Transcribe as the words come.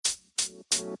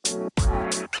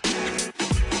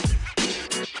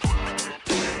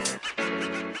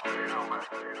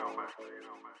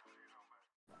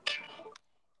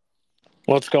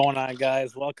What's going on,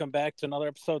 guys? Welcome back to another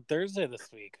episode Thursday this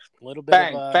week. A little bit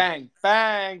bang, of a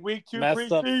bang. Week 2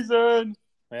 preseason.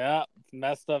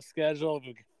 Messed up schedule.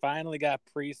 We finally got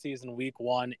preseason week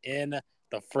 1 in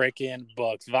the freaking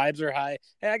books. Vibes are high.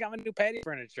 Hey, I got my new patio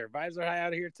furniture. Vibes are high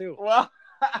out of here too. Well,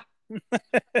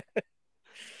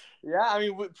 yeah, I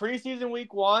mean, preseason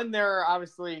week 1, there are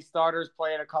obviously starters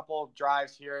playing a couple of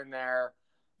drives here and there.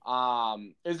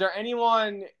 Is there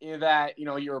anyone that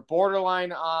you're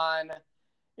borderline on?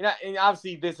 And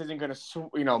obviously this isn't going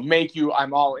to, make you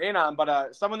I'm all in on,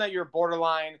 but someone that you're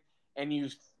borderline and you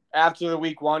after the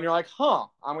week 1, you're like, I'm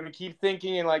going to keep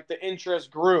thinking, and like the interest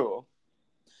grew.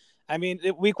 I mean,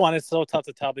 week 1 is so tough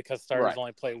to tell because starters Right.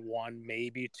 only play 1,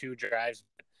 maybe 2 drives.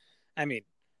 I mean,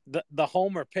 the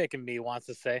homer pick in me wants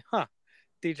to say,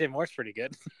 DJ Moore's pretty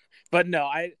good. But no,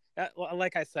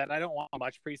 like I said, I don't want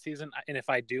much preseason. And if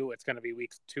I do, it's going to be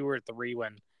weeks 2 or 3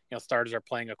 when starters are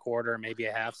playing a quarter, maybe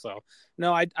a half. So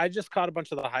no, I just caught a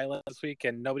bunch of the highlights this week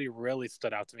and nobody really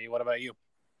stood out to me. What about you?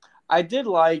 I did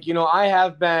I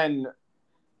have been,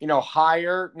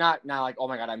 higher, not like, oh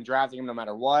my God, I'm drafting him no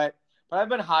matter what, but I've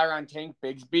been higher on Tank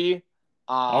Bigsby.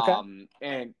 Okay.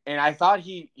 And I thought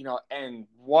he, and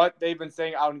what they've been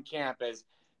saying out in camp is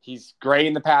he's great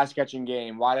in the pass catching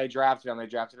game. Why they drafted him? They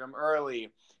drafted him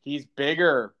early. He's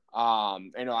bigger. I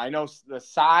know the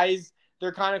size,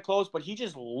 they're kind of close, but he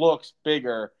just looks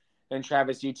bigger than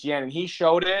Travis Etienne, and he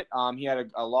showed it. He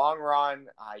had a long run.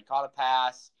 He caught a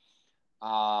pass.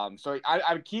 So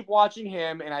I would keep watching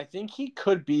him, and I think he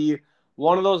could be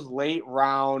one of those late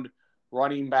round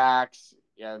running backs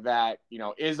that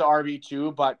is the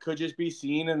RB2, but could just be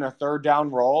seen in a third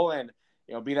down role and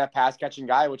be that pass catching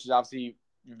guy, which is obviously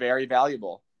very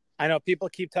valuable. I know people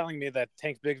keep telling me that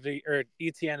Tank Bigsby or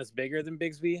Etienne is bigger than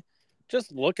Bigsby.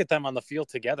 Just look at them on the field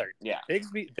together. Yeah,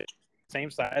 Bigsby,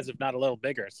 same size, if not a little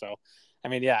bigger. So, I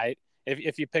mean, yeah,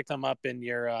 if you pick them up in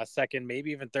your second, maybe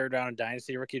even third round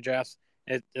dynasty rookie drafts,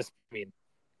 I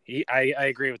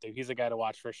agree with you. He's a guy to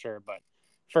watch for sure. But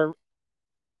for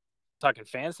talking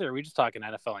fantasy, or are we just talking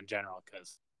NFL in general?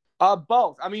 Because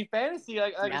both. I mean, fantasy,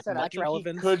 like I said, I think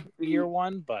relevance he could be year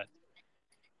 1, but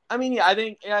I mean, yeah,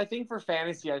 I think for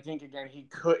fantasy, I think again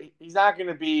he's not going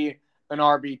to be an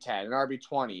RB10, an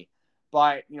RB20,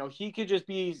 but he could just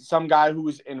be some guy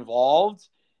who's involved,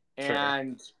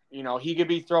 and he could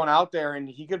be thrown out there and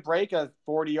he could break a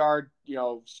 40-yard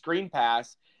screen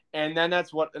pass, and then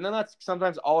that's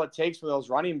sometimes all it takes for those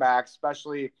running backs,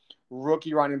 especially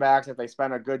rookie running backs, if they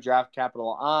spend a good draft capital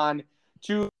on,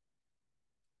 to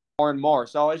more and more.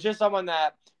 So it's just someone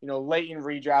that late in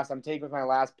redrafts I'm taking with my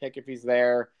last pick if he's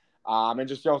there. And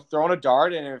just throwing a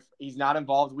dart, and if he's not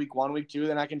involved week 1, week 2,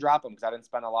 then I can drop him because I didn't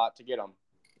spend a lot to get him.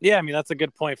 Yeah, I mean that's a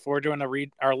good point. For doing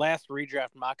our last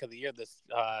redraft mock of the year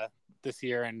this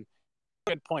year, and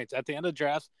good points at the end of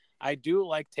drafts. I do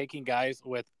like taking guys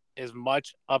with as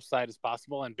much upside as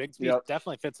possible, and Bigsby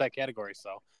definitely fits that category.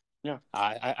 So yeah,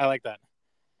 I like that.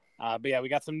 But yeah, we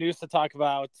got some news to talk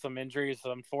about, some injuries,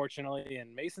 unfortunately,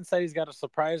 and Mason said he's got a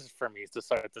surprise for me to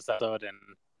start this episode, and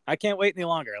I can't wait any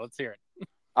longer. Let's hear it.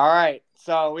 All right,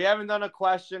 so we haven't done a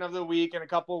question of the week in a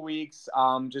couple of weeks.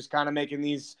 Just kind of making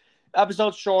these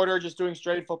episodes shorter, just doing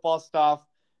straight football stuff.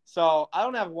 So I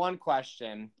don't have one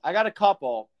question. I got a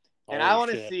couple, and I want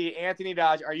to see, Anthony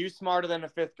Dodge, are you smarter than a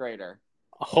 5th grader?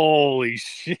 Holy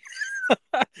shit.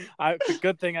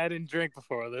 Good thing I didn't drink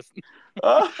before this.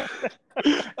 And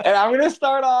I'm going to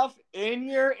start off in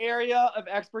your area of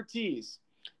expertise.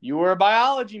 You were a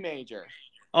biology major.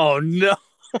 Oh, no.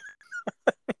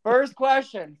 First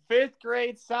question, 5th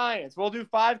grade science. We'll do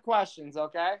 5 questions,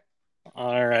 okay?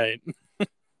 All right.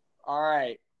 All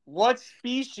right. What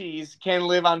species can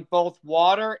live on both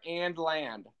water and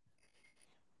land?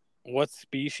 What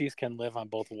species can live on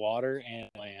both water and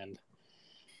land?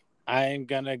 I'm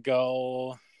going to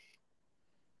go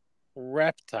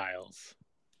reptiles.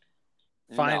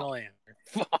 Final answer.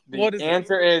 The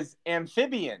answer is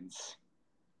amphibians.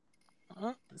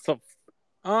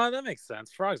 That makes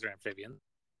sense. Frogs are amphibians.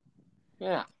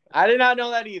 Yeah. I did not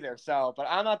know that either, but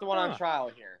I'm not the one on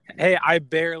trial here. Hey, I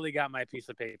barely got my piece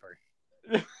of paper.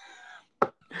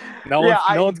 No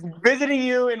one's visiting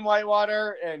you in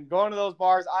Whitewater and going to those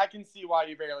bars. I can see why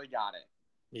you barely got it.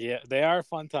 Yeah, they are a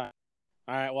fun time.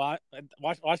 All right, well,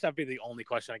 watch that be the only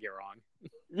question I get wrong.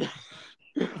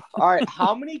 All right,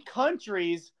 how many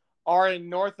countries are in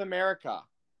North America?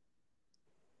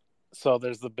 So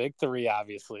there's the big 3,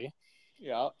 obviously.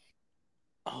 Yeah.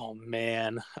 Oh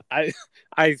man, I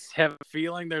have a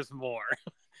feeling there's more.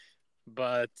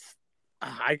 but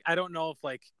I don't know if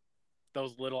like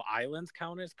those little islands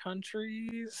count as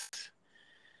countries.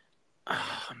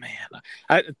 Oh man,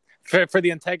 for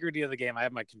the integrity of the game, I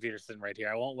have my computer sitting right here.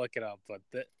 I won't look it up, but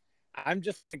I'm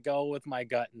just gonna go with my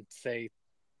gut and say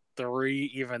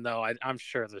 3, even though I'm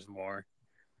sure there's more.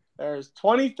 There's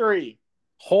 23.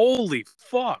 Holy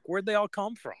fuck! Where'd they all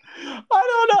come from? I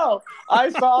don't know. I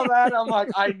saw that. I'm like,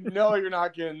 I know you're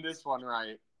not getting this one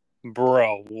right.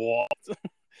 Bro, what?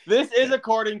 This is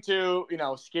according to,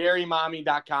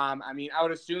 scarymommy.com. I mean, I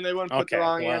would assume they wouldn't put the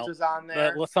wrong answers on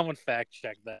there. Let someone fact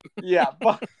check that. Yeah.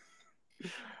 But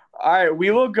all right, we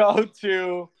will go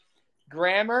to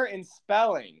grammar and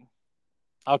spelling.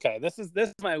 Okay, this is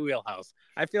my wheelhouse.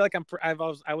 I feel like I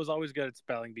was always good at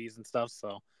spelling bees and stuff,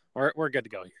 so we're good to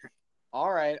go here. All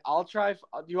right, I'll try. Do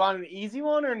you want an easy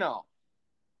one or no?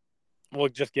 Well,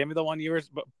 just give me the one you were.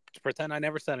 But pretend I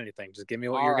never said anything. Just give me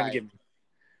what you're going to give me.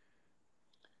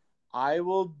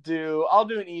 I'll do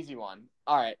an easy one.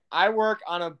 All right. I work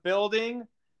on a building.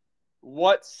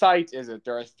 What site is it?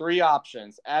 There are 3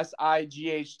 options: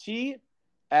 SIGHT,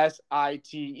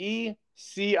 SITE,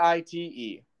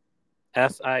 CITE.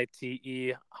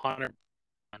 SITE 100.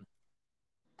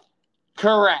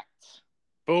 Correct.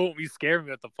 Boom! You scared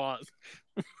me with the pause.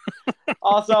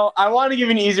 Also, I wanted to give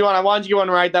you an easy one. I wanted to get one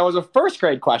right. That was a first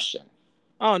grade question.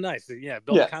 Oh, nice. Yeah,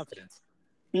 build confidence.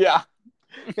 Yeah.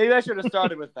 Maybe I should have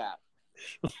started with that.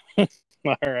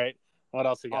 All right. What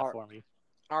else you got for me?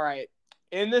 All right.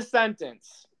 In the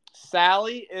sentence,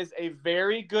 Sally is a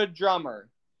very good drummer.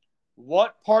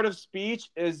 What part of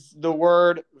speech is the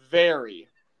word very?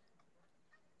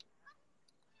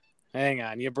 Hang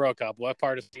on. You broke up. What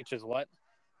part of speech is what?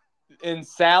 And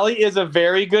Sally is a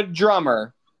very good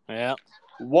drummer. Yeah.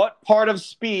 What part of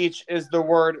speech is the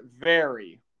word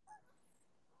very?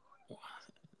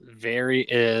 Very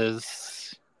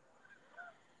is.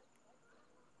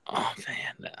 Oh,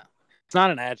 man. No. It's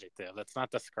not an adjective. That's not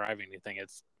describing anything.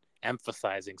 It's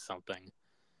emphasizing something.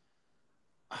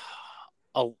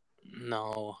 Oh,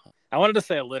 no. I wanted to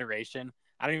say alliteration.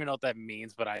 I don't even know what that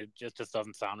means, but it just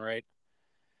doesn't sound right.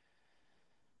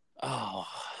 Oh,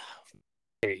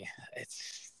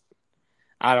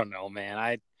 I don't know,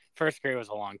 man. First grade was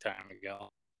a long time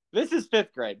ago. This is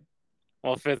 5th grade.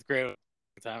 Well, 5th grade was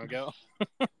a long time ago.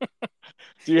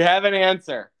 Do you have an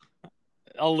answer?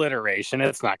 Alliteration.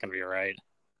 It's not going to be right.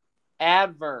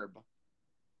 Adverb.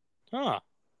 Huh.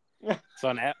 So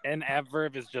an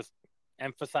adverb is just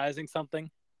emphasizing something?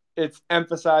 It's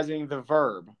emphasizing the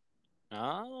verb.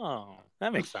 Oh,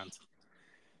 that makes sense.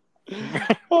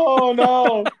 Oh,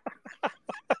 no.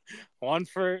 I'm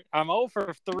 0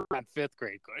 for 3 on 5th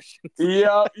grade questions.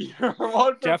 Yeah, you're 1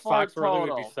 for Jeff 4 Foxworthy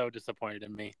total. would be so disappointed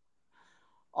in me.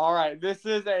 All right, this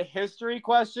is a history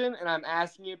question, and I'm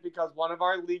asking it because one of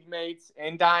our league mates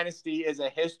in Dynasty is a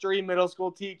history middle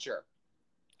school teacher.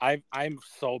 I'm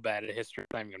so bad at history.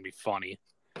 It's not even going to be funny.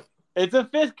 It's a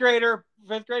 5th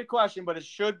grade question, but it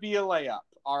should be a layup.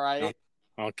 All right.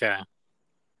 Okay.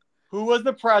 Who was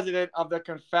the president of the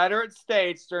Confederate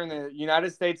States during the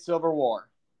United States Civil War?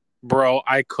 Bro,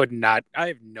 I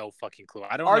have no fucking clue.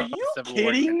 I don't know. Are you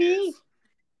kidding me?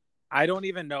 I don't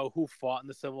even know who fought in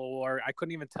the Civil War. I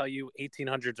couldn't even tell you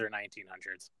 1800s or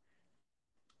 1900s.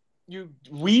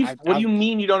 What do you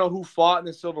mean you don't know who fought in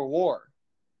the Civil War?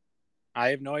 I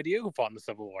have no idea who fought in the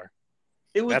Civil War.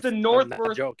 It was the North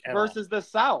versus the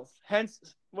South. Hence,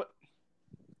 what?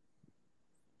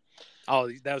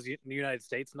 Oh, that was the United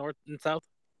States, North and South?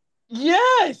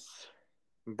 Yes!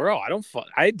 Bro,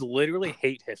 I literally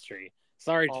hate history.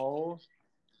 Sorry. Oh.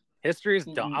 History is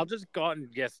dumb. I'll just go out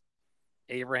and guess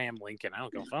Abraham Lincoln. I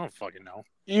don't fucking know.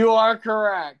 You are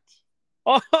correct.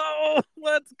 Oh,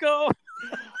 let's go.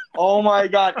 Oh my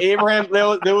God. Abraham,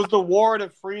 there was the war to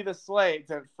free the slaves,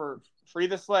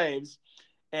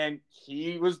 and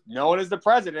he was known as the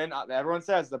president. Everyone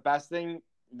says the best thing,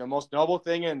 the most noble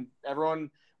thing, and everyone,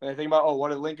 when they think about, what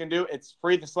did Lincoln do? It's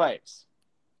free the slaves.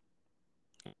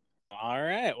 All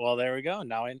right. Well, there we go.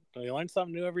 Now we learn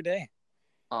something new every day.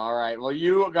 All right. Well,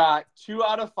 you got 2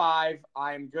 out of 5.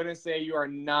 I'm going to say you are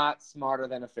not smarter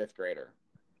than a 5th grader.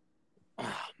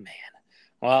 Oh, man.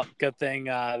 Well, good thing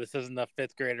this isn't the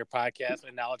 5th grader podcast,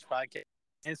 a knowledge podcast.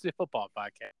 It's a football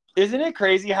podcast. Isn't it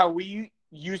crazy how we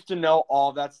used to know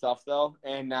all that stuff, though?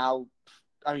 And now,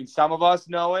 I mean, some of us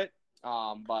know it,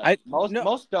 but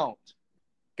most don't.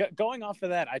 Going off of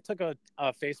that, I took a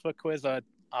Facebook quiz to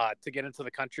get into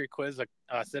the country quiz,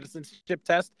 a citizenship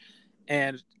test,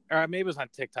 or maybe it was on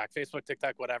Facebook,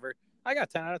 TikTok, whatever. I got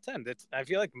 10 out of 10. I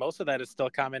feel like most of that is still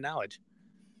common knowledge.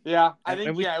 Yeah, I think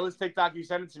it was TikTok. You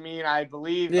sent it to me, and I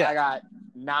believe I got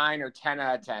 9 or 10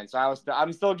 out of 10. So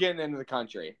I'm still getting into the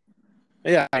country.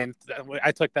 Yeah, I mean,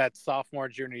 I took that sophomore,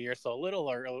 junior year, so a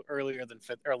little earlier than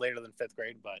fifth or later than fifth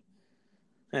grade, but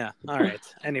yeah. All right.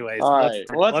 Anyways, All right.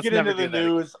 Well, let's let's get never into the do that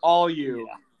again. news. All you.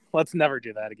 Yeah, let's never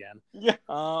do that again. Yeah.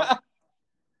 Um,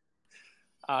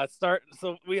 start.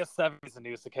 So we have 7 days of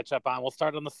news to catch up on. We'll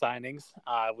start on the signings.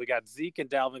 We got Zeke and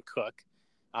Dalvin Cook.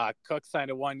 Cook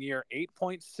signed a 1-year,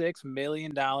 $8.6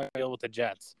 million deal with the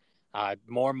Jets.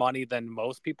 More money than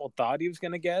most people thought he was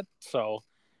going to get. So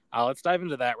let's dive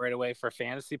into that right away for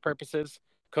fantasy purposes.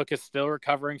 Cook is still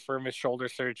recovering from his shoulder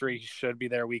surgery. He should be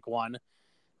there week 1.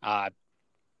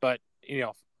 But,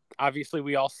 obviously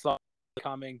we all saw it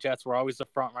coming. Jets were always the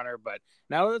front runner. But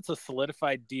now that it's a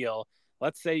solidified deal,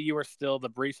 let's say you are still the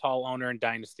Brees Hall owner in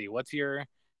Dynasty. What's your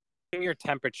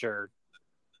temperature,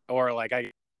 or like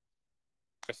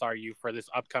are you for this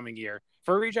upcoming year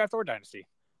for redraft or Dynasty?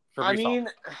 I mean,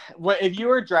 if you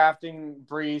were drafting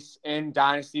Brees in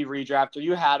Dynasty redraft, or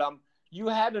you had him, you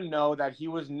had to know that he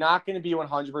was not going to be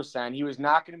 100%. He was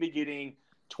not going to be getting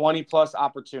 20 plus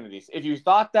opportunities. If you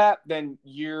thought that, then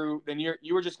you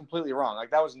were just completely wrong.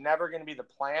 Like, that was never going to be the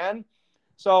plan.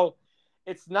 So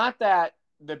it's not that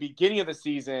the beginning of the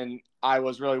season I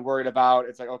was really worried about.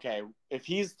 It's like, okay, if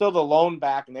he's still the lone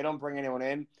back and they don't bring anyone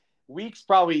in, weeks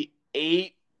probably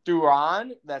 8 through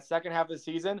on that second half of the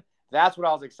season, that's what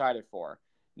I was excited for.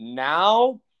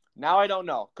 Now I don't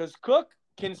know, because Cook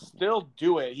can still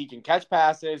do it. He can catch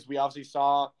passes. We obviously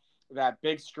saw that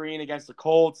big screen against the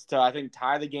Colts to, I think,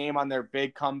 tie the game on their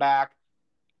big comeback.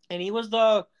 And he was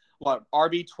the,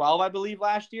 RB12, I believe,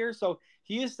 last year. So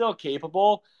he is still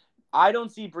capable. I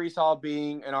don't see Brees Hall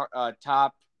being a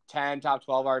top 10, top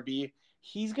 12 RB.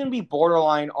 He's going to be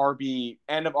borderline RB,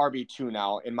 end of RB2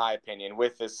 now, in my opinion,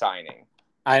 with this signing.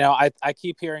 I know. I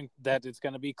keep hearing that it's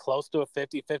going to be close to a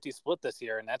 50-50 split this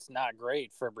year, and that's not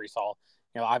great for Brees Hall.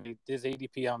 I mean, his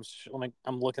ADP,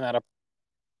 I'm looking at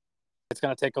it's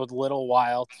going to take a little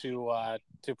while to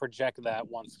project that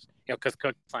once, because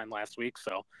Cook signed last week.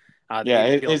 So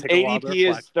his ADP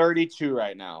is 32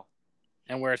 right now.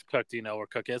 And where's Cook? Do you know where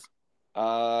Cook is?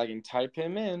 I can type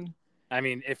him in. I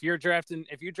mean, if you drafted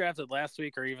last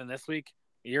week or even this week,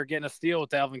 you're getting a steal with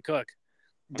Dalvin Cook.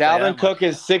 Dalvin Cook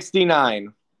is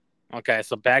 69. Okay,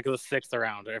 so back of the 6th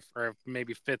round, or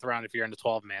maybe 5th round if you're in the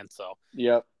 12-man. So,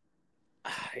 yep.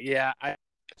 Yeah,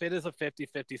 if it is a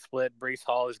 50-50 split, Brees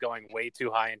Hall is going way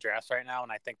too high in drafts right now,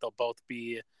 and I think they'll both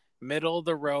be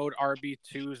middle-of-the-road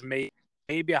RB2s,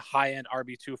 maybe a high-end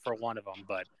RB2 for one of them.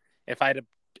 But if I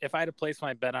had to place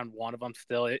my bet on one of them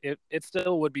still, it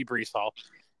still would be Brees Hall.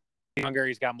 Younger,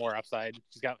 he's got more upside.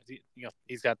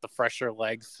 He's got the fresher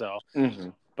legs. So,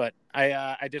 But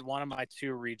I did one of my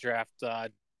 2 redraft. I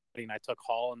took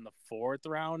Hall in the 4th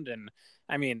round, and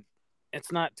I mean,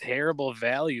 it's not terrible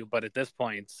value, but at this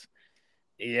point,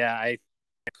 yeah, I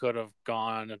could have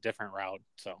gone a different route.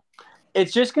 So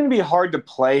it's just going to be hard to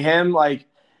play him. Like,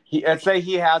 let's say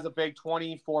he has a big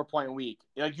 24-point week.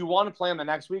 Like, you want to play him the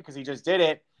next week because he just did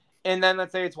it, and then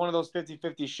let's say it's one of those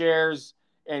 50-50 shares,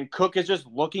 and Cook is just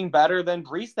looking better than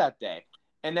Brees that day,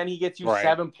 and then he gets you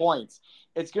 7 points.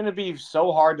 It's going to be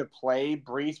so hard to play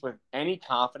Brees with any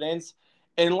confidence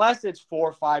unless it's 4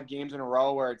 or 5 games in a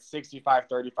row where it's 65,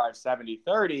 35, 70,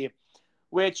 30,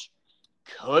 which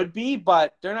could be,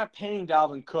 but they're not paying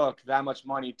Dalvin Cook that much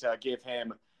money to give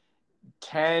him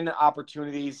 10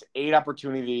 opportunities, 8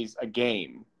 opportunities a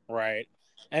game. Right.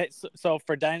 And so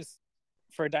for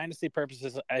dynasty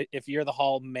purposes, if you're the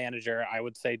Hall manager, I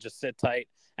would say just sit tight.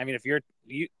 I mean, if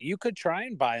you could try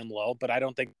and buy him low, but I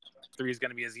don't think 3 is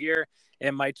going to be his year.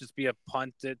 It might just be a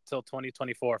punt till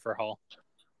 2024 for Hall.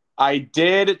 I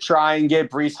did try and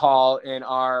get Brees Hall in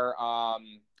our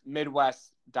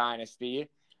Midwest dynasty.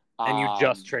 And you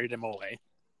just traded him away.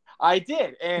 I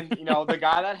did. And, the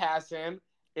guy that has him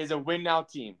is a win now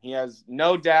team. He has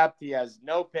no depth. He has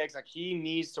no picks. Like, he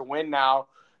needs to win now.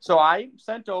 So I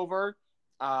sent over,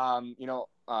 it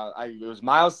was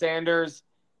Miles Sanders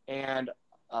and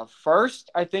first,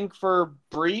 I think, for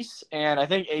Brees, and I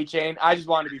think A-Chain. I just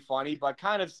wanted to be funny, but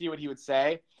kind of see what he would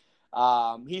say.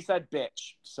 He said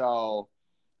bitch. So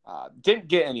didn't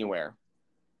get anywhere.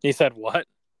 He said what?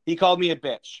 He called me a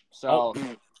bitch. So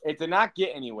it did not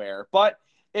get anywhere. But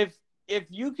if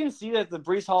you can see that the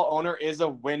Brees Hall owner is a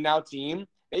win now team,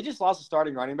 they just lost a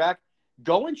starting running back,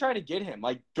 go and try to get him.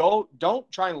 Like, don't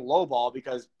try and lowball,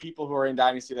 because people who are in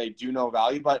Dynasty, they do know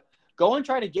value, but go and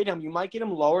try to get him. You might get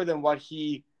him lower than what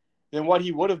he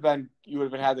would have been. You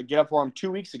would have had to get up for him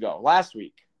last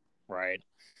week. Right.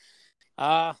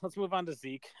 Let's move on to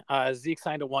Zeke. Zeke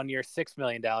signed a 1-year, $6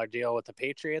 million deal with the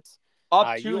Patriots.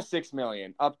 Up to $6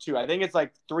 million. Up to, I think it's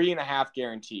like 3.5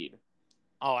 guaranteed.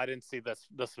 Oh, I didn't see the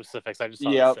specifics. I just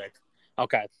saw the 6.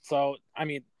 Okay, so I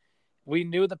mean, we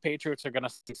knew the Patriots are going to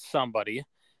send somebody.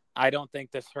 I don't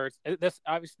think this hurts. This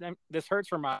obviously this hurts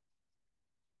for my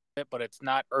bit, but it's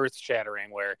not earth shattering.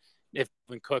 Where if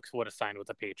Cooks would have signed with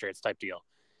the Patriots type deal,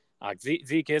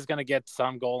 Zeke is going to get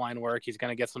some goal line work. He's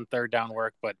going to get some third down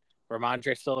work, but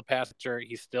Ramondre's still the passer.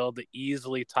 He's still the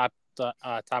easily top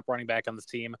running back on this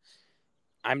team.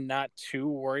 I'm not too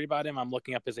worried about him. I'm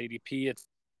looking up his ADP. It's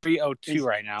 302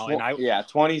 right now, and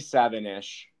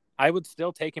 27-ish. I would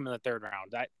still take him in the third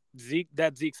round.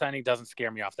 That Zeke signing doesn't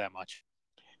scare me off that much.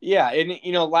 Yeah, and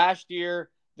last year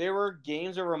there were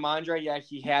games of Ramondre. Yeah,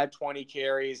 he had 20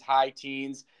 carries, high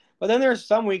teens, but then there's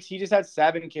some weeks he just had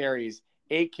 7 carries,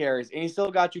 8 carries, and he still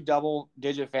got you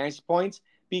double-digit fantasy points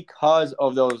because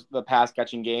of the pass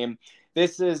catching game.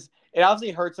 It obviously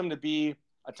hurts him to be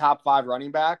a top 5 running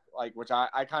back, like which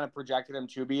I kind of projected him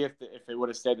to be if it would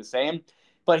have stayed the same.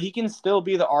 But he can still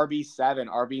be the RB7,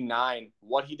 RB9,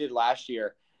 what he did last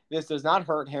year. This does not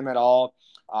hurt him at all.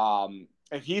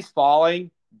 If he's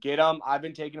falling, get him. I've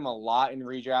been taking him a lot in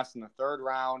redrafts in the third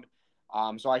round.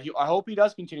 So I hope he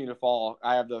does continue to fall.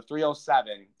 I have the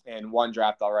 307 in one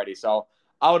draft already. So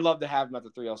I would love to have him at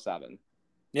the 307.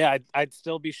 Yeah, I'd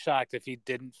still be shocked if he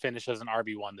didn't finish as an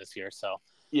RB1 this year. So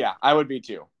yeah, I would be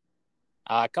too.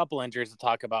 A couple injuries to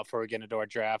talk about before we get into our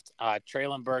draft.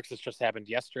 Traylon Burks, has just happened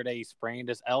yesterday. He sprained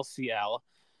his LCL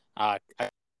a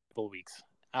couple weeks.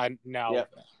 Now,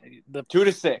 yep. the 2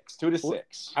 to 6. 2 to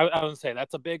 6. I was going to say,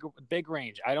 that's a big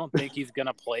range. I don't think he's going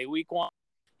to play week 1.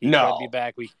 He No. could be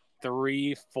back week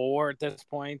 3, 4 at this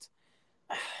point.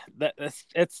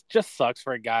 It's just sucks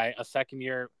for a guy. A second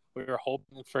year, we were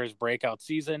hoping for his breakout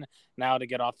season. Now to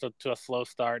get off to a slow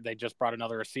start, they just brought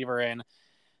another receiver in.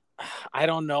 I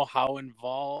don't know how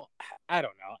involved. I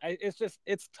don't know.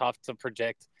 It's tough to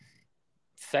predict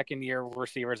second year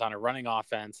receivers on a running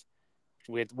offense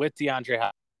with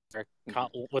DeAndre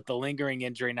with the lingering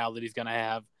injury now that he's going to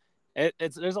have.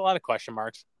 There's a lot of question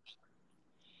marks.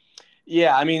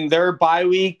 Yeah, I mean their bye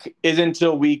week is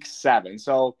until week 7,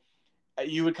 so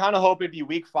you would kind of hope it'd be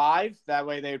week 5. That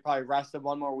way they would probably rest him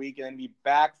one more week and then be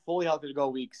back fully healthy to go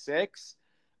week 6.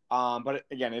 But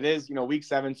again, it is, week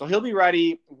 7. So he'll be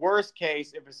ready. Worst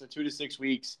case, if it's a 2 to 6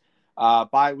 weeks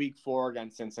by week 4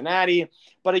 against Cincinnati.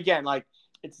 But again, like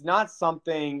it's not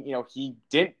something, he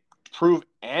didn't prove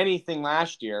anything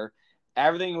last year.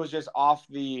 Everything was just off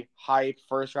the hype,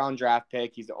 first round draft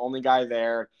pick. He's the only guy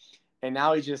there. And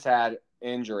now he just had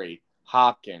injury.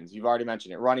 Hopkins, you've already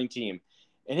mentioned it, running team.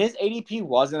 And his ADP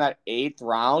wasn't that 8th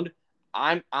round.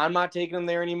 I'm not taking him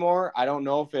there anymore. I don't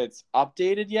know if it's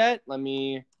updated yet. Let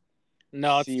me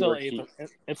No, it's still 8th.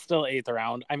 It's still 8th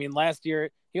round. I mean, last year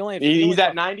he's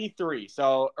at 93,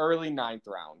 so early 9th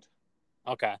round.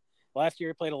 Okay. Last year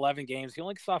he played 11 games. He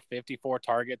only saw 54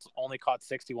 targets, only caught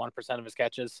 61% of his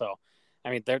catches. So, I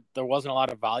mean, there wasn't a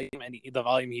lot of volume, and the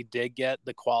volume he did get,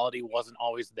 the quality wasn't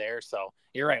always there. So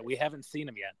you're right. We haven't seen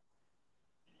him yet.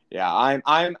 Yeah,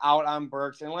 I'm out on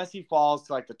Burks unless he falls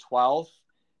to like the 12th,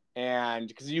 and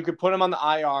because you could put him on the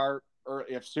IR, or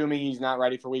assuming he's not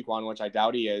ready for week 1, which I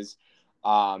doubt he is.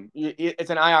 It's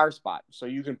an IR spot, so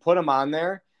you can put him on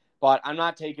there, but I'm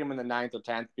not taking him in the 9th or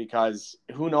 10th because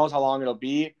who knows how long it'll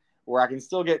be where I can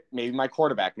still get maybe my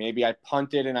quarterback. Maybe I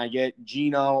punt it and I get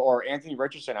Geno or Anthony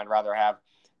Richardson. I'd rather have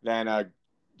than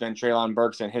Traylon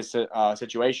Burks in his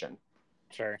situation.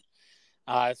 Sure.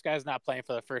 This guy's not playing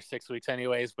for the first 6 weeks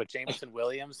anyways, but Jameson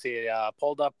Williams, he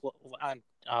pulled up on,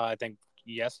 I think,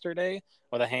 yesterday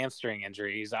with a hamstring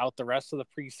injury. He's out the rest of the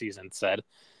preseason, said.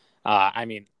 I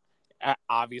mean,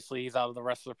 obviously he's out of the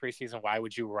rest of the preseason. Why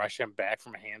would you rush him back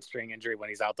from a hamstring injury when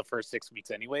he's out the first 6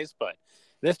 weeks anyways? But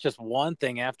this just one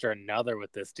thing after another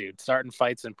with this dude, starting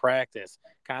fights in practice,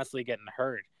 constantly getting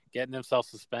hurt, getting himself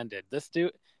suspended. This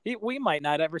dude, we might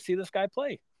not ever see this guy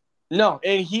play. No,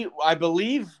 and I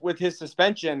believe with his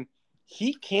suspension,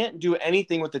 he can't do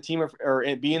anything with the team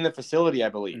or be in the facility, I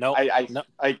believe. Nope.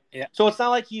 Yeah. So it's not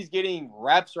like he's getting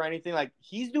reps or anything. Like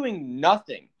he's doing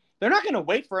nothing. They're not going to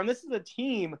wait for him. This is a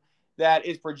team that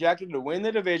is projected to win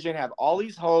the division, have all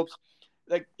these hopes.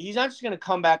 Like he's not just going to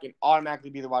come back and automatically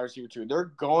be the wide receiver 2. They're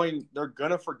going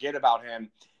to forget about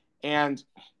him. And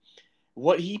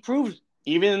what he proved,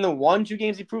 even in the 1-2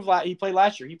 games he played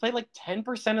last year, he played like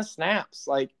 10% of snaps.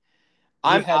 Like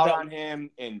I'm out on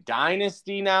him in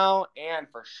Dynasty now, and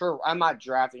for sure I'm not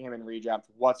drafting him in redraft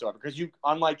whatsoever because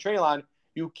unlike Traylon,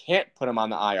 you can't put him on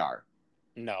the IR.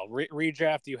 No,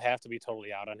 redraft, you have to be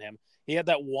totally out on him. He had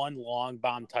that one long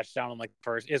bomb touchdown on like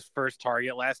his first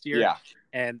target last year. Yeah,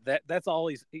 and that's all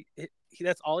he's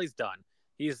done.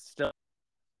 He's still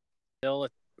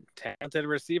talented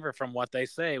receiver from what they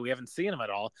say. We haven't seen him at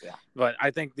all. Yeah. But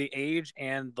I think the age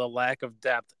and the lack of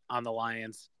depth on the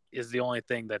Lions is the only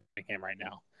thing that him right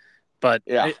now. But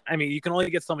Yeah. I mean, you can only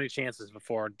get so many chances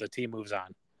before the team moves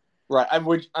on. Right.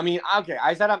 Okay.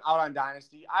 I said I'm out on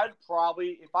Dynasty. I'd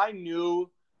probably, if I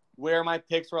knew where my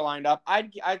picks were lined up,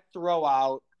 I'd throw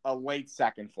out a late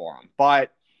second for him.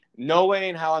 But no way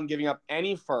in hell I'm giving up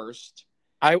any first.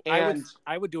 I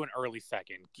would do an early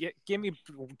second. Give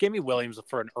me Williams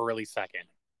for an early second.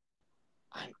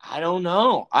 I don't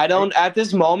know. I don't at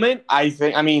this moment.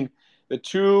 The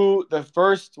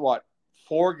first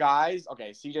 4 guys.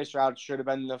 Okay, CJ Stroud should have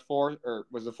been the fourth, or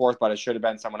was the fourth, but it should have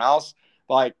been someone else.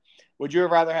 But like, would you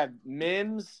rather have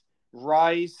Mims,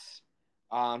 Rice?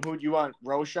 Who would you want?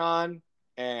 Roshan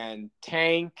and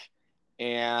Tank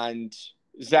and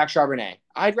Zach Charbonnet.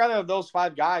 I'd rather have those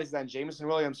 5 guys than Jameson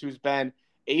Williams, who's been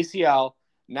ACL,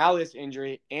 now this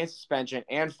injury and suspension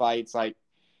and fights. Like,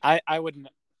 I wouldn't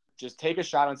just take a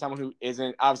shot on someone who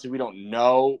isn't. Obviously, we don't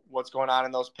know what's going on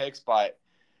in those picks, but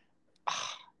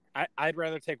I'd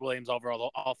rather take Williams over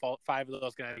all 5 of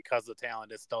those guys because the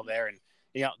talent is still there. And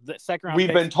the second round.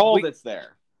 We've been told it's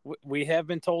there. We have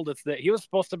been told it's that he was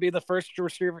supposed to be the first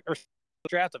receiver or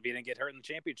draft if he didn't get hurt in the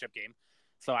championship game.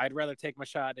 So I'd rather take my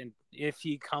shot, and if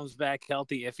he comes back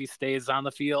healthy, if he stays on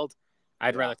the field,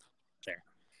 I'd rather there.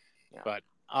 Yeah. But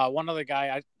one other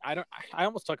guy, I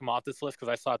almost took him off this list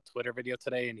because I saw a Twitter video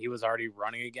today and he was already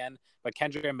running again. But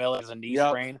Kendrick Miller has a knee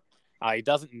sprain. He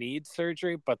doesn't need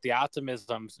surgery, but the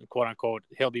optimism, quote unquote,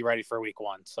 he'll be ready for week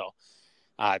 1. So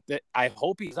I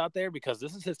hope he's out there because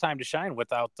this is his time to shine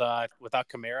without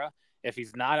Kamara. If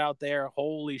he's not out there,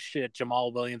 holy shit,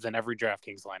 Jamal Williams in every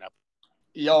DraftKings lineup.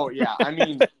 Yeah. I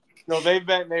mean,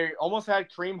 they almost had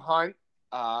Kareem Hunt.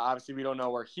 Obviously, we don't know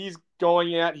where he's going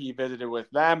yet. He visited with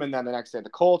them, and then the next day the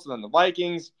Colts, and then the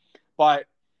Vikings. But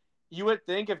you would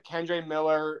think if Kendrick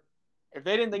Miller, if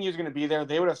they didn't think he was going to be there,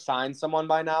 they would have signed someone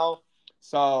by now.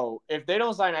 So if they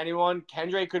don't sign anyone,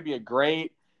 Kendrick could be a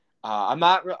great. I'm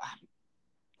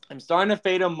starting to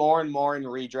fade him more and more in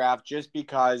redraft just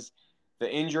because the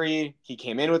injury. He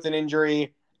came in with an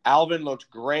injury. Alvin looked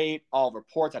great. All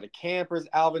reports out of campers,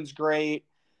 Alvin's great.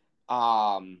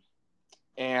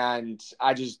 And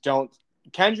I just don't.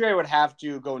 Kendrick would have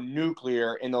to go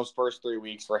nuclear in those first 3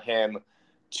 weeks for him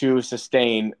to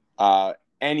sustain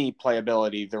any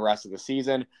playability the rest of the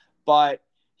season. But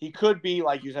he could be,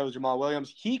 like you said with Jamal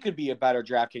Williams, he could be a better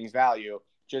DraftKings value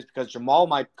just because Jamal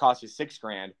might cost you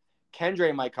 $6,000.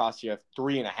 Kendrick might cost you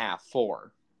 $3.5,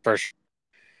 $4. For sure.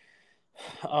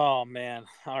 Oh man!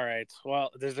 All right.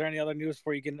 Well, is there any other news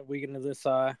before we get into this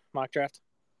mock draft?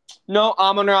 No,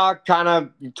 Amon-Ra kind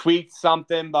of tweaked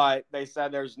something, but they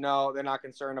said they're not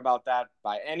concerned about that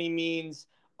by any means.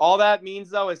 All that means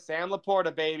though is Sam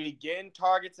Laporta, baby, getting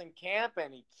targets in camp,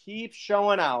 and he keeps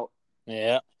showing out.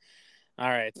 Yeah. All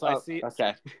right. So I see.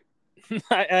 Okay.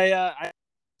 I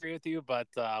agree with you, but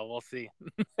we'll see.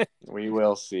 We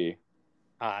will see.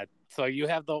 So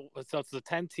it's the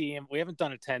 10 team. We haven't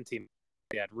done a 10 team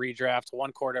yet. Redraft,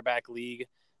 1 quarterback league.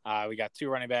 We got 2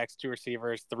 running backs, 2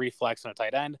 receivers, 3 flex, and a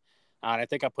tight end. And I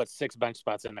think I put 6 bench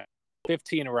spots in there.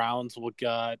 15 rounds. We'll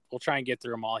try and get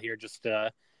through them all here just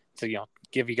to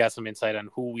give you guys some insight on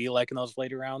who we like in those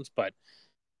later rounds. But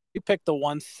you picked the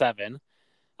 1-7.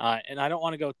 And I don't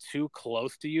want to go too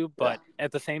close to you, but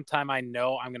at the same time, I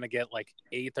know I'm going to get like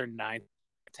 8th or 9th,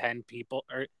 10 people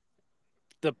or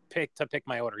to pick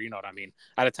my order. You know what I mean?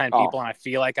 Out of 10 people, and I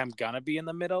feel like I'm going to be in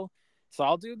the middle. So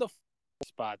I'll do the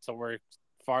spot. So we're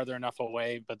farther enough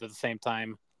away, but at the same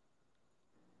time,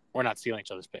 we're not stealing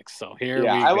each other's picks. So here we go.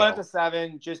 I went to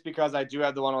 7 just because I do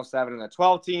have the 107 and the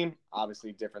 12 team.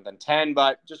 Obviously different than 10,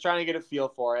 but just trying to get a feel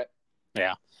for it.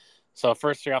 Yeah. So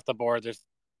first year off the board, there's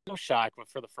no shock, but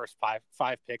for the first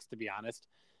five picks, to be honest,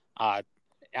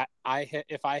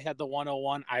 if I had the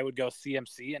 101, I would go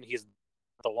CMC, and he's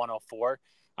the 104.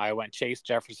 I went Chase,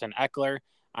 Jefferson, Eckler.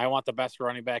 I want the best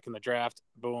running back in the draft.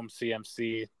 Boom,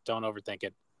 CMC. Don't overthink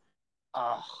it.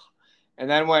 And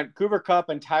then went Cooper Kupp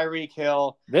and Tyreek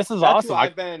Hill. This is awesome.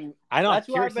 I've been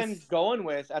going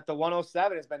with at the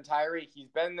 107 has been Tyreek. He's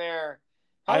been there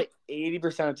probably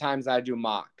 80% of times I do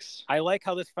mocks. I like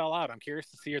how this fell out. I'm curious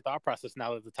to see your thought process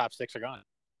now that the top 6 are gone.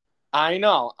 I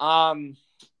know.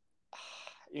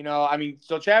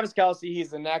 So Travis Kelce, he's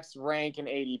the next rank in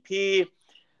ADP.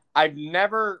 I've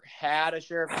never had a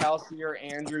share of Kelce or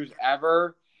Andrews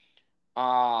ever.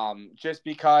 Just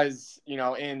because,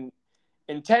 in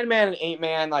 10-man and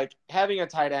 8-man, like having a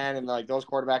tight end and like those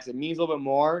quarterbacks, it means a little bit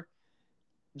more.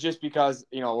 Just because,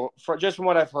 from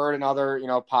what I've heard in other,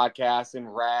 podcasts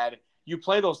and read, you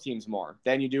play those teams more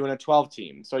than you do in a 12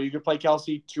 team. So you could play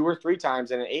Kelsey 2 or 3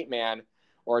 times in an 8-man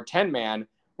or a 10-man,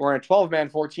 or in a 12-man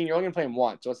 14, you're only going to play him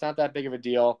once. So it's not that big of a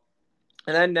deal.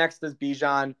 And then next is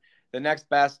Bijan. The next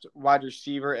best wide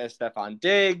receiver is Stephon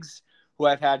Diggs, who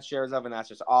I've had shares of, and that's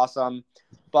just awesome.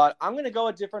 But I'm going to go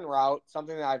a different route,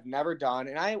 something that I've never done,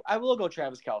 and I will go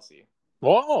Travis Kelce.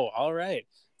 Whoa, all right.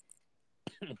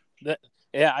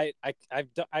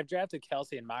 I've drafted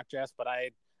Kelsey in mock drafts, but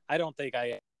I don't think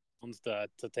I to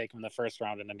take him in the first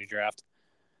round in any draft.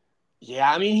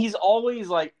 Yeah, I mean, he's always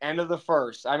like end of the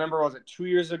first. I remember, was it 2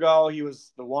 years ago? He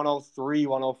was the 103,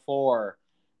 104,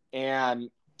 and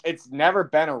it's never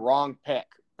been a wrong pick.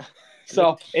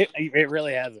 So it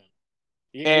really hasn't.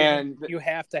 You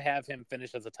have to have him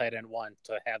finish as a tight end 1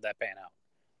 to have that pan out.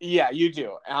 Yeah, you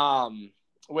do.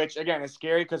 Which again is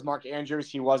scary because Mark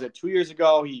Andrews, he was it 2 years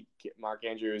ago. Mark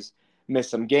Andrews missed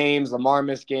some games. Lamar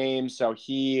missed games, so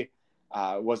he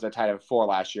was the tight end 4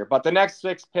 last year. But the next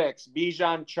 6 picks: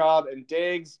 Bijan, Chubb, and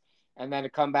Diggs, and then to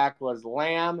come back was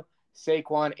Lamb,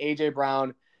 Saquon, AJ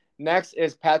Brown. Next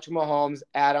is Patrick Mahomes,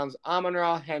 Adams,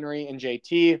 Amon-Ra, Henry, and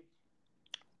JT.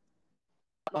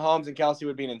 Mahomes and Kelsey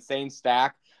would be an insane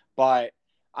stack, but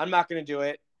I'm not going to do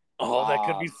it. Oh, that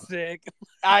could be sick.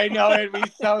 I know, it'd be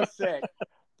so sick.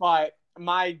 But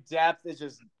my depth is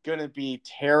just going to be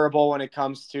terrible when it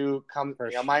comes to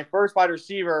my first wide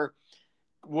receiver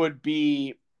would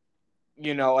be,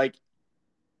 like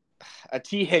a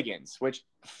T. Higgins, which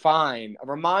fine. A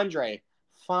Ramondre,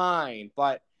 fine.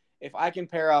 But if I can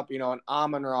pair up, an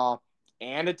Amon-Ra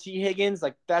and a T. Higgins,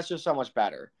 like that's just so much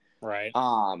better. Right.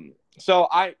 So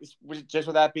just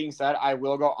with that being said, I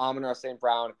will go Amon-Ra St.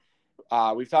 Brown.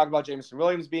 We've talked about Jameson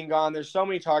Williams being gone. There's so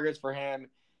many targets for him.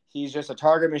 He's just a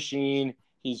target machine.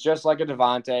 He's just like a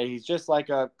Devontae. He's just like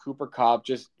a Cooper Kupp.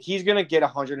 He's going to get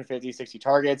 150, 60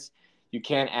 targets. You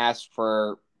can't ask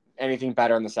for anything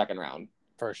better in the second round.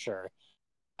 For sure.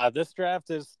 This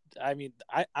draft is, I'm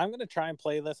going to try and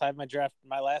play this. I have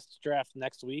my last draft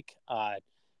next week,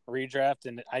 redraft.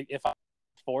 And if I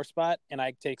 4 spot and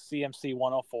I take CMC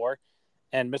 104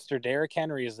 and Mr. Derrick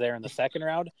Henry is there in the second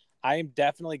round, I am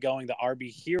definitely going the RB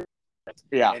hero.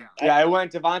 Yeah. I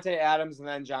went Devontae Adams and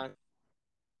then John.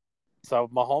 So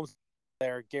Mahomes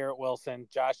there, Garrett Wilson,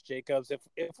 Josh Jacobs.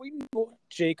 If we knew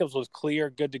Jacobs was clear,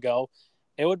 good to go,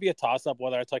 it would be a toss-up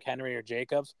whether I took Henry or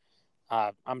Jacobs.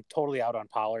 I'm totally out on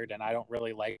Pollard, and I don't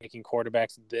really like making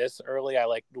quarterbacks this early. I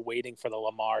like waiting for the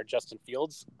Lamar, Justin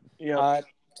Fields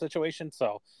situation.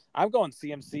 So I'm going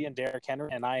CMC and Derrick Henry,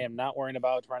 and I am not worrying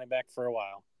about running back for a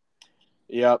while.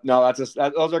 Yep. No,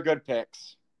 those are good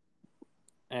picks.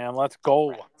 And let's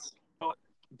go.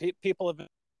 People have.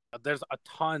 There's a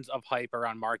tons of hype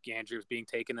around Mark Andrews being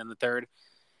taken in the third.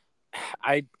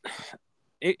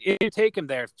 If you take him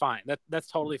there, fine.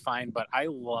 That's totally fine. But I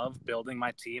love building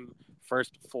my team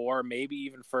first 4, maybe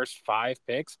even first 5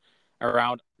 picks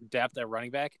around depth at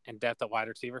running back and depth at wide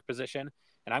receiver position.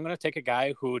 And I'm going to take a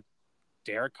guy who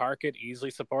Derek Carr could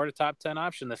easily support a top 10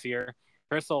 option this year.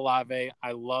 Chris Olave.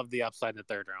 I love the upside in the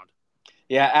third round.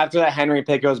 Yeah, after that Henry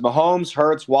pick goes Mahomes,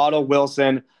 Hurts, Waddle,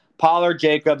 Wilson, Pollard,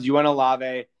 Jacobs,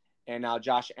 Olave, and now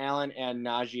Josh Allen and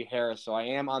Najee Harris. So I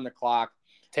am on the clock.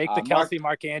 Take the Kelsey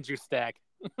Mark Andrews stack.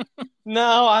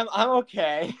 No, I'm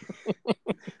okay.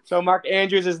 So Mark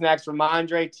Andrews is next.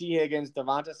 Ramondre, T. Higgins,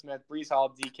 Devonta Smith, Breece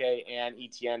Hall, DK, and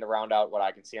ETN to round out what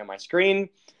I can see on my screen.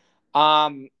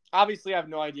 Obviously, I have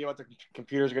no idea what the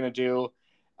computer's going to do.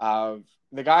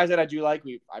 The guys that I do like,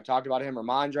 I've talked about him.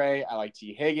 Ramondre, I like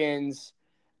T. Higgins.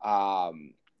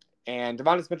 And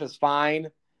Devonta Smith is fine.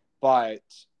 But,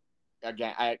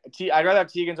 again, I'd rather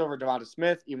have T. Higgins over Devonta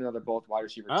Smith, even though they're both wide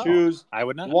receiver 2s. I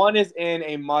would not. One is in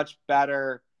a much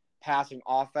better passing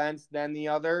offense than the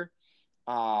other.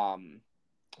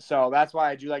 So that's why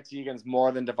I do like T. Higgins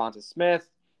more than Devonta Smith.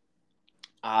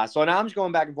 So now I'm just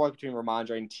going back and forth between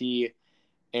Ramondre and T.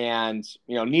 And,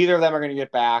 neither of them are going to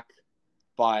get back.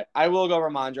 But I will go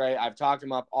Ramondre. I've talked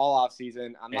him up all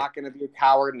offseason. I'm not going to be a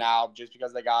coward now just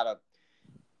because they got a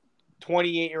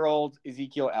 28-year-old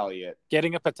Ezekiel Elliott.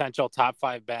 Getting a potential top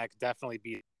 5 back definitely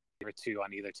be number 2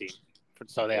 on either team.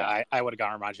 So I would have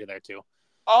gone Ramondre there too.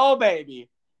 Oh, baby.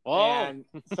 Whoa. And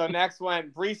so next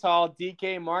went Breece Hall,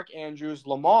 DK, Mark Andrews,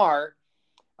 Lamar,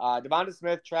 Devonta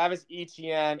Smith, Travis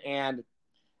Etienne, and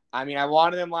I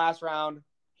wanted him last round.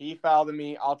 He fell to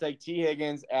me. I'll take T.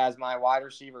 Higgins as my wide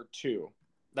receiver 2.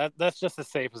 That's just as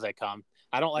safe as they come.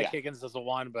 I don't like Higgins as a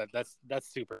 1, but that's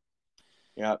super.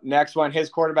 Yeah. Next one, his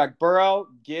quarterback Burrow,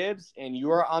 Gibbs, and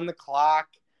you are on the clock.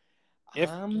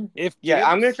 If Yeah,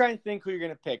 I'm gonna Gibbs, try and think who you're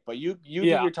gonna pick, but you do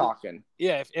yeah, your talking.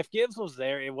 yeah, if Gibbs was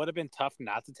there, it would have been tough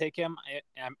not to take him.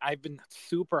 I've been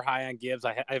super high on Gibbs.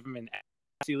 I have him in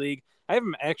Dynasty League. I have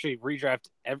him actually redraft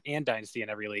and Dynasty in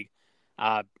every league.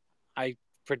 I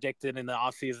predicted in the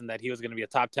offseason that he was going to be a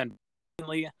top 10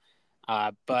 league,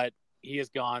 but he is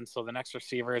gone. So the next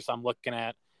receivers I'm looking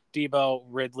at Debo,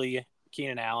 Ridley,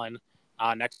 Keenan Allen.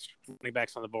 Next running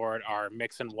backs on the board are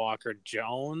Mixon, Walker,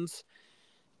 Jones.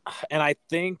 And I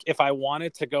think if I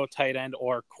wanted to go tight end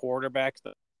or quarterback,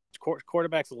 the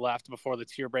quarterbacks left before the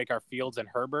tier break are Fields and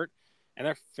Herbert, and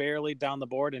they're fairly down the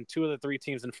board. And two of the three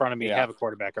teams in front of me have a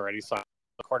quarterback already, so I'm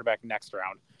a quarterback next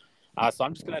round. So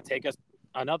I'm just going to take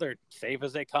another safe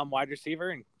as they come wide receiver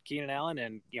and Keenan Allen,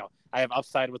 and I have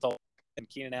upside with and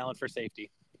Keenan Allen for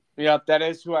safety. Yep, that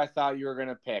is who I thought you were going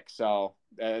to pick. So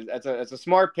it's a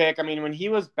smart pick. I mean, when he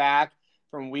was back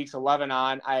from weeks 11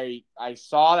 on, I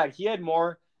saw that he had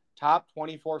more top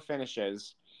 24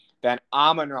 finishes than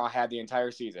Amon-Ra had the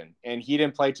entire season, and he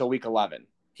didn't play till week 11.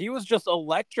 He was just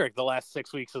electric the last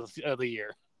 6 weeks of the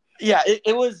year. Yeah,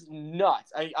 it was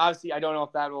nuts. Obviously, I don't know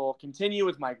if that will continue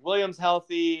with Mike Williams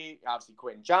healthy. Obviously,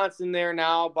 Quentin Johnson there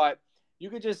now, but you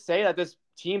could just say that this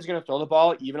team's going to throw the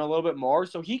ball even a little bit more.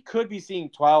 So he could be seeing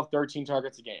 12, 13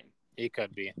 targets a game. He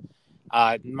could be.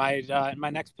 My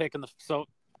next pick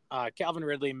Calvin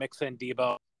Ridley, Mixon,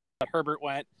 Debo, Herbert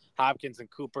went, Hopkins and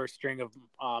Cooper, string of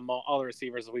all the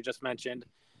receivers that we just mentioned.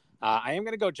 I am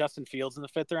going to go Justin Fields in the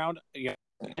 5th round.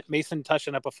 Mason touched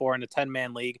on it before in a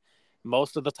 10-man league.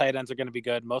 Most of the tight ends are going to be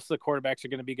good. Most of the quarterbacks are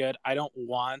going to be good. I don't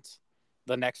want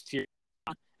the next tier,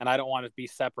 and I don't want to be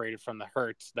separated from the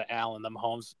Hurts, the Allen, the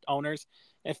Mahomes owners.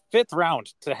 And 5th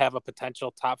round to have a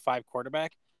potential top 5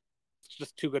 quarterback, it's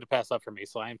just too good to pass up for me.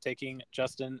 So I am taking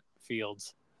Justin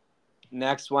Fields.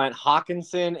 Next went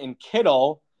Hawkinson and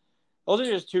Kittle. Those are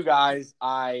just two guys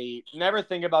I never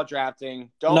think about drafting.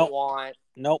 Want.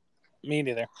 Nope. Me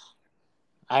neither.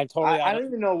 I don't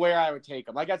even know where I would take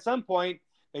them. Like at some point,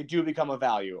 they do become a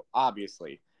value,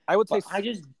 obviously. I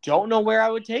just don't know where I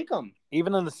would take them.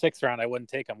 Even in the 6th round, I wouldn't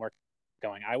take them. We're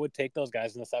going. I would take those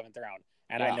guys in the 7th round,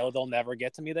 and I know they'll never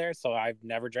get to me there, so I've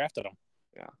never drafted them.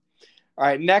 Yeah. All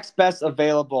right, next best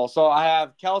available. So I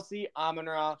have Kelsey,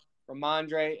 Amon-Ra,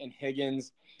 Ramondre, and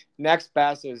Higgins. Next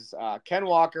best is Ken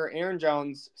Walker, Aaron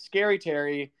Jones, Scary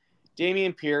Terry,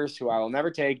 Dameon Pierce, who I will never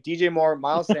take, DJ Moore,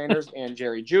 Miles Sanders, and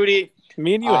Jerry Jeudy.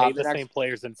 Me and you hate the same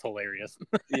players, and it's hilarious.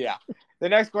 Yeah. The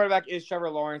next quarterback is Trevor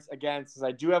Lawrence. Again, since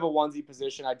I do have a onesie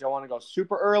position, I don't want to go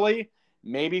super early.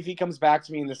 Maybe if he comes back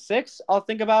to me in the 6th, I'll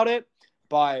think about it.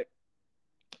 But,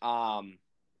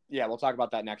 we'll talk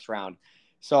about that next round.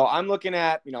 So I'm looking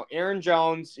at, Aaron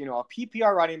Jones, a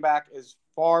PPR running back is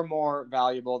far more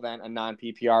valuable than a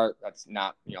non-PPR. That's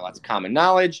not, that's common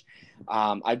knowledge.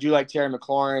 I do like Terry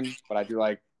McLaurin, but I do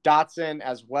like Dotson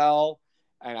as well,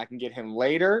 and I can get him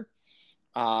later.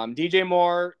 DJ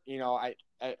Moore,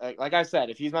 like I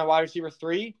said, if he's my wide receiver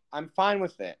 3, I'm fine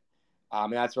with it.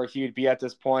 And that's where he would be at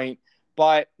this point.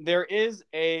 But there is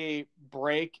a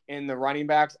break in the running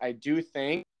backs, I do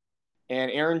think.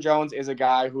 And Aaron Jones is a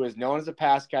guy who is known as a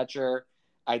pass catcher.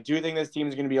 I do think this team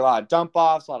is going to be a lot of dump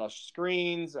offs, a lot of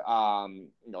screens,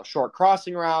 short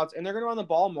crossing routes, and they're going to run the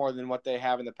ball more than what they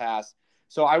have in the past.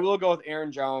 So I will go with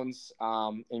Aaron Jones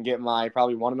and get my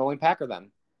probably one and only Packer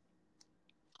then.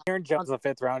 Aaron Jones in the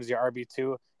 5th round is your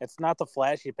RB2. It's not the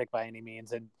flashy pick by any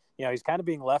means. And, he's kind of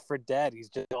being left for dead. He's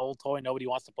just an old toy nobody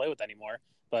wants to play with anymore.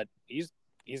 But he's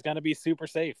going to be super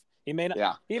safe. He may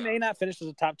not finish as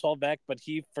a top 12 back, but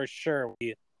he for sure will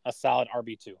be a solid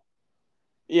RB2.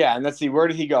 Yeah, and let's see, where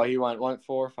did he go? He went 1,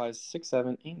 4, 5, 6,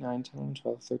 7, 8, 9, 10,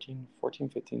 12, 13, 14,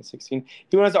 15, 16.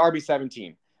 He went as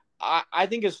RB17. I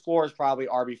think his floor is probably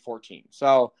RB14.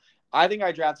 So I think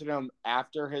I drafted him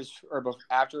after his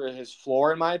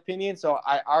floor, in my opinion. So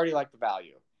I already like the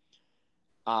value.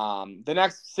 The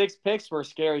next 6 picks were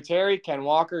Scary Terry, Ken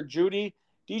Walker, Jeudy,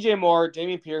 DJ Moore,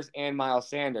 Dameon Pierce, and Miles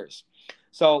Sanders.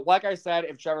 So like I said,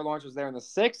 if Trevor Lawrence was there in the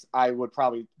 6th, I would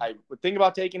think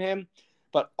about taking him.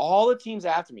 But all the teams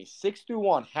after me, 6 through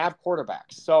 1, have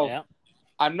quarterbacks. So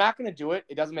I'm not going to do it.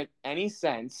 It doesn't make any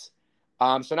sense. So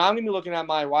now I'm going to be looking at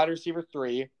my wide receiver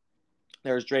 3.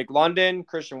 There's Drake London,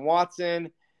 Christian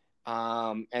Watson.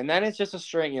 And then it's just a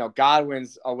string.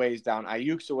 Godwin's a ways down.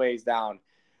 Ayuk's a ways down.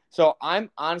 So I'm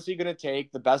honestly going to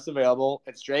take the best available.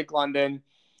 It's Drake London.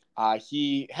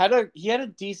 He had a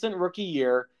decent rookie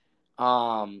year.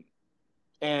 And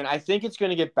I think it's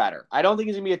going to get better. I don't think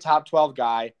he's going to be a top 12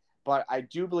 guy, but I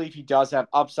do believe he does have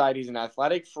upside. He's an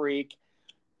athletic freak,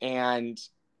 and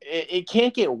it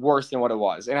can't get worse than what it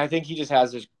was. And I think he just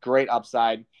has this great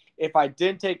upside. If I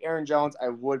didn't take Aaron Jones, I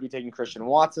would be taking Christian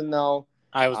Watson, though.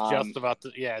 I was just about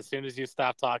to, yeah, as soon as you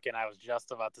stopped talking, I was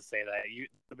just about to say that. You would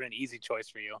have been an easy choice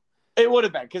for you. It would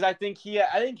have been, because I think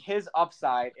his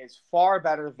upside is far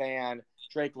better than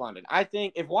Drake London. I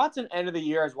think if Watson ended the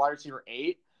year as wide receiver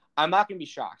 8, I'm not going to be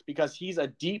shocked, because he's a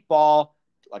deep ball,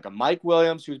 like a Mike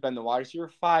Williams, who's been the wide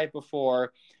receiver 5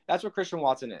 before. That's what Christian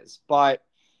Watson is. But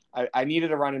I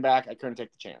needed a running back. I couldn't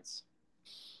take the chance.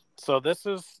 So this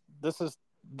is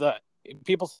the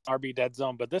people's RB dead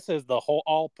zone, but this is the whole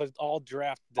all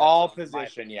draft dead all zone,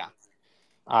 position, yeah.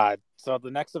 So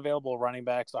the next available running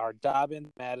backs are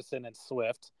Dobbins, Madison, and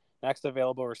Swift. Next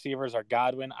available receivers are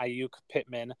Godwin, Ayuk,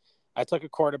 Pittman. I took a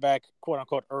quarterback, quote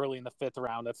unquote, early in the 5th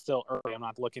round. That's still early. I'm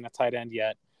not looking at tight end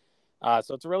yet.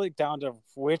 So it's really down to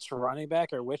which running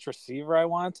back or which receiver I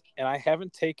want. And I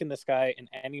haven't taken this guy in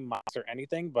any mocks or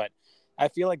anything, but I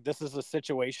feel like this is a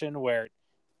situation where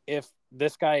if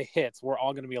this guy hits, we're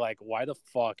all going to be like, why the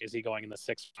fuck is he going in the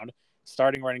 6th round?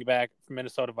 Starting running back for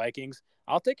Minnesota Vikings.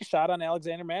 I'll take a shot on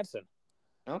Alexander Madison.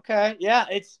 Okay. Yeah,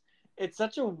 it's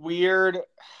such a weird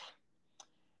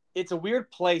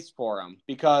place for him,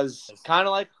 because kind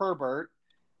of like Herbert,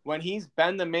 when he's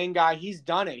been the main guy, he's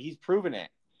done it. He's proven it.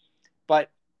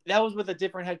 But that was with a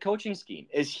different head coaching scheme.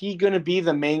 Is he going to be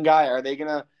the main guy?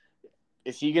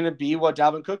 Is he going to be what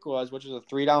Dalvin Cook was, which was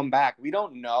a 3-down back? We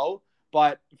don't know.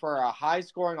 But for a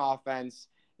high-scoring offense,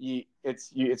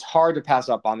 it's hard to pass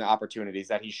up on the opportunities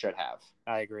that he should have.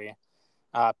 I agree.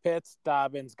 Pitts,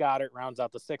 Dobbins, Goddard rounds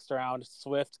out the 6th round.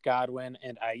 Swift, Godwin,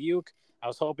 and Ayuk. I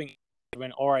was hoping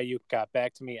Godwin or Ayuk got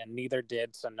back to me, and neither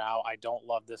did. So now I don't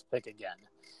love this pick again.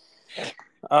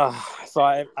 So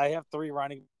I have 3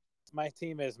 running. My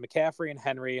team is McCaffrey and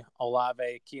Henry,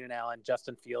 Olave, Keenan Allen,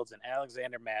 Justin Fields, and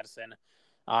Alexander Madison.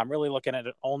 I'm really looking at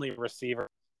an only receiver.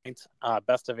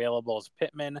 Best available is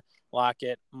Pittman,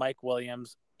 Lockett, Mike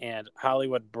Williams, and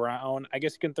Hollywood Brown. I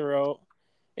guess you can throw.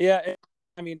 Yeah,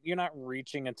 I mean, you're not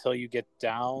reaching until you get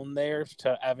down there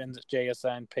to Evans,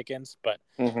 JSN, Pickens, but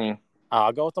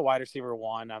I'll go with the wide receiver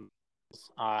 1,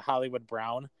 Hollywood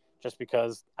Brown, just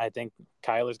because I think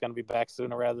Kyler's going to be back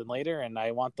sooner rather than later, and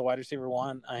I want the wide receiver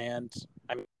 1, and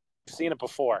I've seen it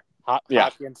before.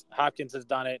 Hopkins has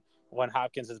done it when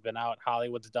Hopkins has been out.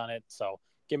 Hollywood's done it, so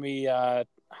give me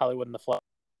Hollywood in the flex.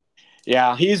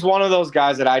 Yeah, he's one of those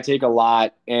guys that I take a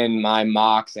lot in my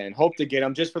mocks and hope to get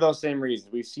him just for those same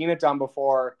reasons. We've seen it done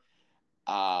before,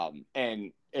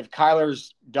 and if Kyler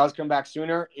does come back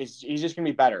sooner, he's just going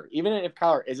to be better. Even if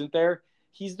Kyler isn't there,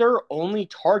 he's their only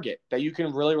target that you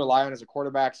can really rely on as a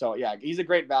quarterback. So, yeah, he's a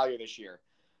great value this year.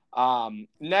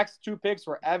 Next 2 picks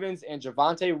were Evans and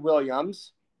Javonte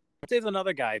Williams. Javonte's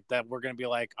another guy that we're going to be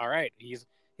like, all right, he's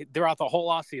throughout the whole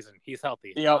offseason, he's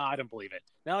healthy. Yep. No, I don't believe it.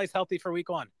 Now he's healthy for week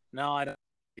 1. No, I don't.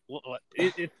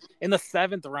 In the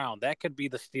 7th round, that could be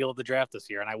the steal of the draft this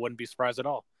year, and I wouldn't be surprised at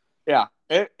all. Yeah,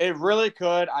 it really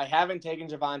could. I haven't taken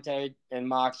Javonte in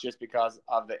mocks just because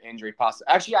of the injury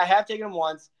possibility. Actually, I have taken him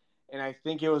once, and I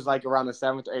think it was like around the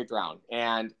 7th or 8th round,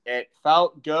 and it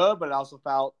felt good, but it also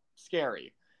felt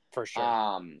scary. For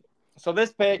sure. So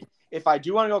this pick, if I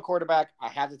do want to go quarterback, I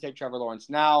have to take Trevor Lawrence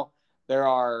now. There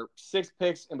are 6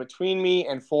 picks in between me,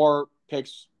 and 4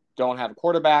 picks don't have a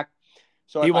quarterback.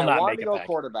 So if I want to go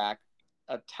quarterback,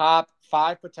 a top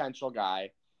 5 potential guy,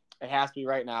 it has to be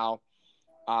right now.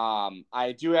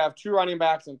 I do have 2 running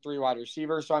backs and 3 wide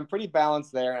receivers, so I'm pretty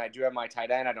balanced there, and I do have my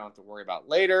tight end I don't have to worry about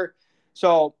later.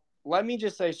 So let me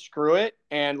just say screw it,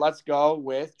 and let's go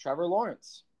with Trevor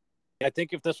Lawrence. I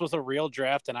think if this was a real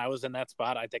draft and I was in that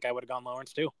spot, I think I would have gone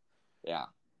Lawrence too. Yeah.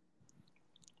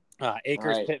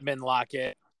 Akers, right. Pittman,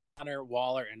 Lockett, Hunter,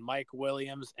 Waller, and Mike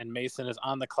Williams, and Mason is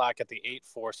on the clock at the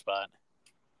 8-4 spot.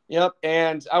 Yep,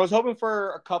 and I was hoping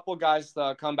for a couple guys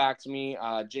to come back to me.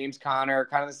 James Conner,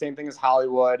 kind of the same thing as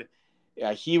Hollywood.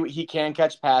 Yeah, he can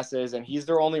catch passes, and he's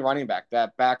their only running back.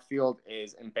 That backfield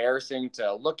is embarrassing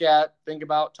to look at, think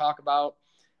about, talk about.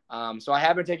 So I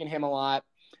have been taking him a lot.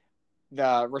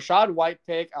 The Rachaad White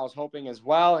pick, I was hoping as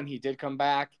well, and he did come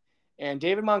back. And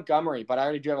David Montgomery, but I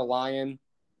already do have a Lion,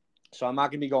 so I'm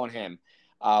not going to be going him.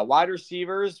 Wide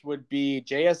receivers would be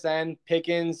JSN,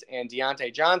 Pickens, and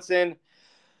Deontay Johnson.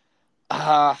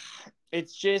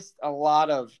 It's just a lot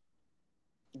of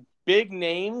big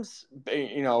names,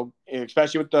 you know,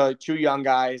 especially with the 2 young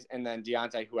guys and then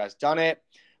Deontay, who has done it.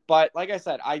 But like I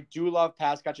said, I do love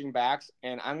pass catching backs,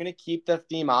 and I'm going to keep the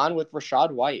theme on with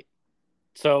Rachaad White.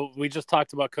 So we just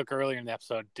talked about Cook earlier in the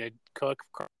episode. Did Cook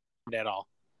at all?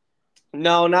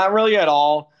 No, not really at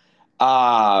all.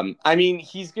 I mean,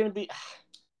 he's going to be.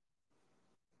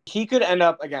 He could end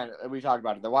up, again, we talked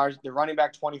about it, the running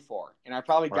back 24, and I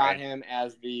probably got him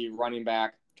as the running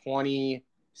back 20,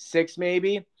 6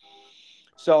 maybe.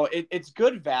 So it's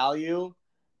good value,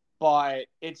 but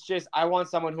it's just I want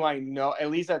someone who I know, at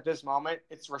least at this moment,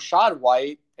 it's Rashad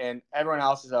White, and everyone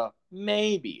else is a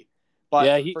maybe. But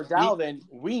Yeah, for he Dalvin,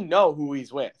 we know who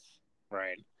he's with.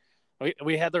 right.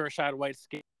 We had the Rashad White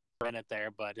skate in it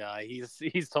there, but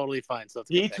he's totally fine. So it's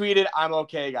a good He pick. tweeted, "I'm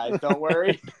okay, guys. Don't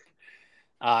worry."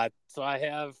 So I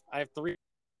have 3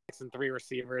 and 3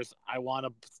 receivers. I want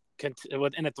to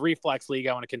within a 3 flex league.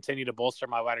 I want to continue to bolster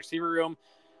my wide receiver room.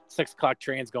 6 o'clock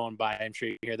trains going by. I'm sure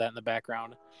you hear that in the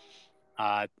background.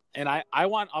 And I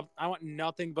want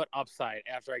nothing but upside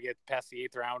after I get past the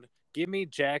 8th round. Give me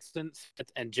Jackson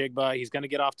and Jigba. He's going to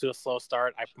get off to a slow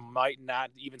start. I might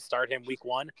not even start him week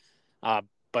 1.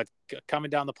 But coming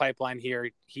down the pipeline here,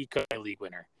 he could be a league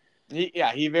winner.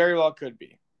 He very well could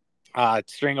be.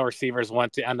 String of receivers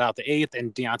went to end out the 8th,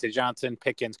 and Deontay Johnson,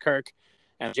 Pickens, Kirk,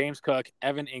 and James Cook,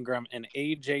 Evan Ingram, and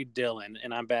A.J. Dillon.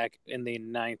 And I'm back in the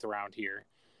 9th round here.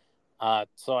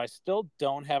 So I still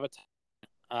don't have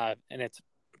and it's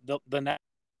the next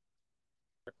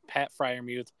Pat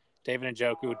Fryermuth, David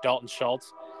Njoku, Dalton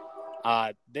Schultz.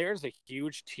 There's a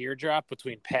huge teardrop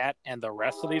between Pat and the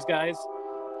rest of these guys.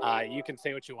 You can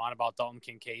say what you want about Dalton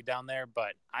Kincaid down there,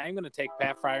 but I'm going to take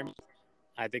Pat Fryermuth.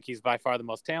 I think he's by far the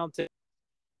most talented,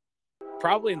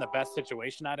 probably in the best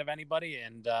situation out of anybody.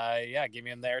 And give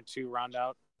me him there to round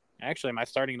out actually my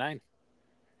starting 9.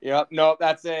 Yep. No,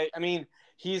 that's it. I mean,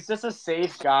 he's just a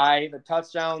safe guy. The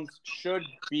touchdowns should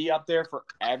be up there for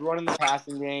everyone in the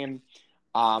passing game.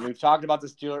 We've talked about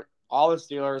all the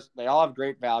Steelers. They all have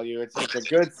great value. It's a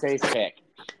good, safe pick.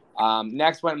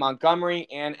 Next went Montgomery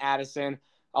and Addison.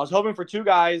 I was hoping for 2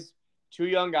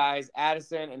 young guys,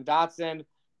 Addison and Dotson.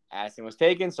 Addison was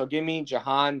taken, so give me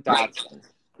Jahan Dotson.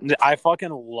 I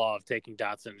fucking love taking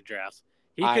Dotson in drafts.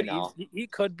 I know. He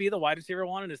could be the wide receiver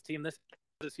 1 in his team this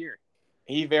year.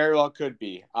 He very well could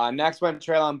be. Next went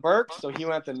Treylon Burks, so he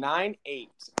went to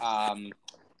 9-8.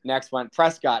 Next went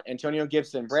Prescott, Antonio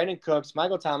Gibson, Brandon Cooks,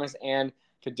 Michael Thomas, and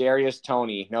Kadarius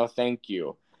Toney. No, thank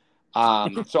you.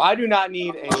 So I do not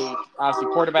need a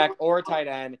obviously quarterback or a tight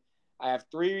end. I have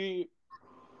three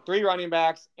running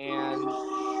backs and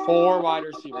 4 wide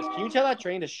receivers. Can you tell that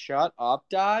train to shut up,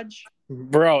 Dodge?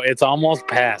 Bro, it's almost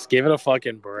past. Give it a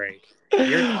fucking break.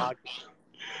 You're talking.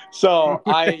 So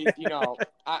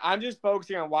I'm just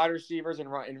focusing on wide receivers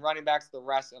and running backs the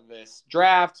rest of this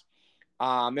draft.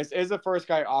 This is the first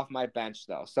guy off my bench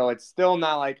though, so it's still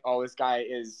not like, oh, this guy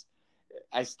is.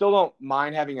 I still don't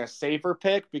mind having a safer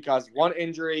pick because 1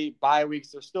 injury, bye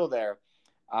weeks, they're still there.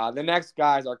 The next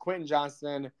guys are Quentin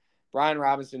Johnston, Brian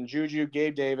Robinson, Juju,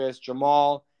 Gabe Davis,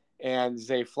 Jamal, and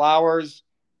Zay Flowers.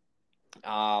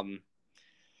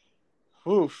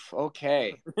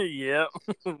 Okay. Yep.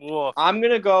 I'm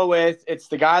going to go with, it's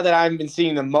the guy that I've been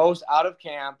seeing the most out of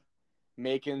camp,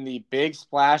 making the big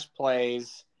splash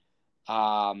plays.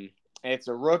 It's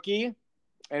a rookie,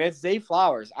 and it's Zay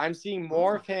Flowers. I'm seeing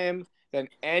more of him than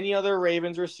any other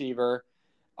Ravens receiver,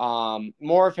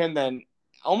 more of him than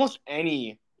almost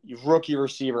any rookie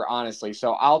receiver, honestly.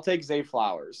 So I'll take Zay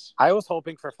Flowers. I was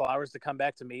hoping for Flowers to come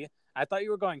back to me. I thought you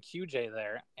were going QJ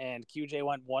there, and QJ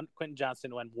went 1. Quentin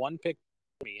Johnston went 1 pick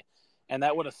for me, and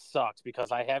that would have sucked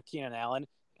because I have Keenan Allen.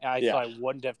 So I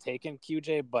wouldn't have taken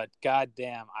QJ, but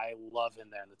goddamn, I love him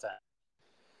there in the 10.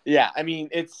 Yeah, I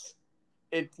mean,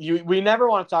 we never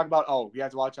want to talk about, we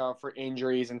have to watch out for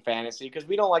injuries and fantasy because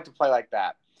we don't like to play like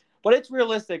that. But it's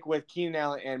realistic with Keenan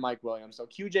Allen and Mike Williams. So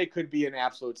QJ could be an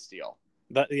absolute steal.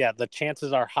 The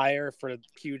chances are higher for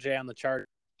QJ on the chart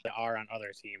than are on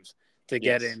other teams to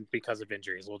get in because of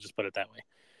injuries. We'll just put it that way.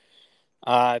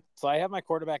 So I have my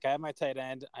quarterback, I have my tight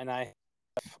end, and I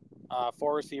have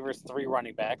 4 receivers, 3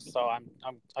 running backs. So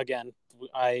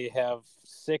I have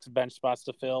 6 bench spots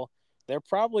to fill. They're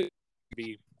probably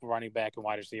be running back and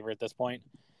wide receiver at this point.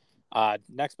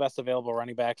 Next best available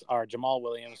running backs are Jamal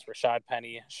Williams, Rashad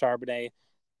Penny, Charbonnet.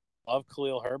 Love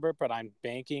Khalil Herbert, but I'm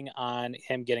banking on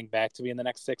him getting back to me in the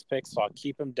next 6 picks, so I'll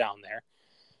keep him down there.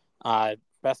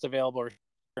 Best available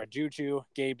are Juju,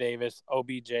 Gabe Davis,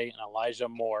 OBJ, and Elijah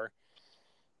Moore.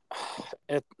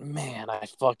 I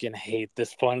fucking hate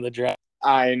this point of the draft.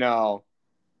 I know.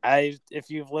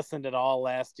 If you've listened at all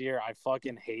last year, I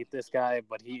fucking hate this guy,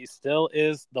 but he still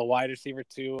is the wide receiver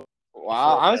 2.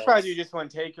 Wow, I'm surprised you just want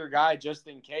to take your guy just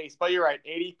in case. But you're right,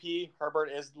 ADP,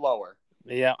 Herbert is lower.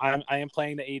 Yeah, I am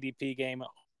playing the ADP game.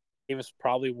 Davis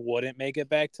probably wouldn't make it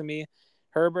back to me.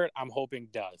 Herbert, I'm hoping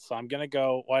does. So I'm going to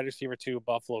go wide receiver 2,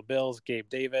 Buffalo Bills, Gabe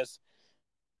Davis,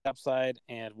 upside,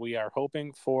 and we are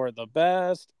hoping for the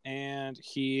best. And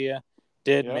he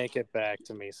did make it back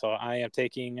to me. So I am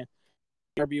taking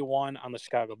RB1 on the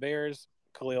Chicago Bears.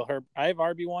 Khalil Herbert. I have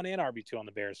RB1 and RB2 on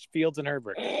the Bears. Fields and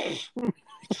Herbert.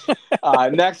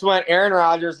 Next one, Aaron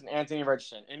Rodgers and Anthony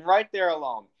Richardson. And right there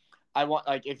alone, I want,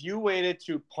 like, if you waited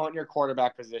to punt your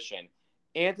quarterback position,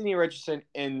 Anthony Richardson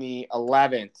in the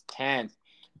 11th, 10th,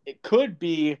 it could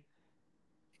be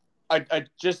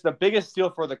just the biggest steal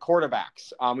for the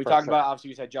quarterbacks. We talked about, obviously,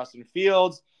 you said Justin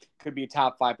Fields could be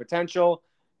top 5 potential,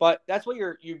 but that's what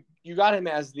you got him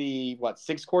as the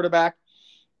sixth quarterback.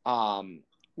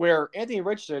 Where Anthony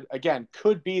Richardson, again,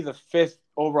 could be the 5th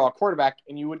overall quarterback,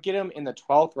 and you would get him in the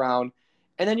 12th round,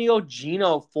 and then you go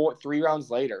Geno 3 rounds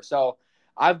later. So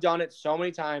I've done it so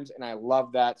many times, and I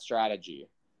love that strategy.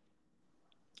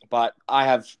 But I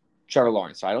have Trevor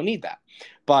Lawrence, so I don't need that.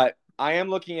 But I am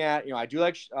looking at, I do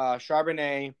like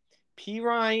Charbonnet.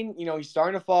 Pirine, he's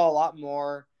starting to fall a lot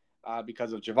more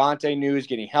because of Javonte news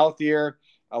getting healthier.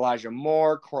 Elijah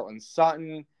Moore, Cortland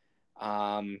Sutton.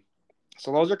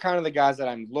 So those are kind of the guys that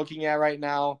I'm looking at right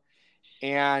now.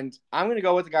 And I'm going to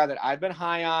go with the guy that I've been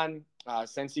high on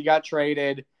since he got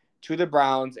traded to the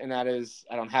Browns, and that is,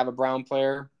 I don't have a Brown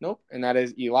player. Nope. And that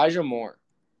is Elijah Moore.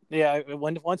 Yeah,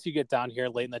 once you get down here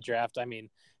late in the draft, I mean,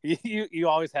 you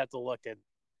always have to look at,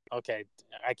 okay,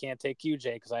 I can't take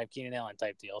QJ because I have Keenan Allen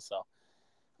type deal. So,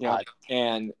 yeah.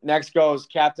 And next goes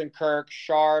Captain Kirk,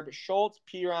 Sharp, Schultz,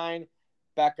 Pirine,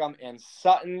 Beckham, and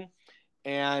Sutton.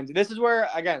 And this is where,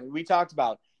 again, we talked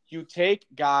about, you take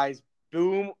guys,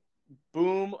 boom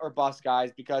or bust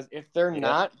guys, because if they're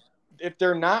not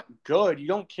good, you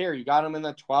don't care. You got them in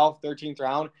the 12th, 13th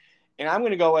round. And I'm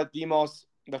going to go with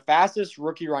the fastest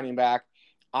rookie running back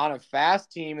on a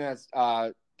fast team. That's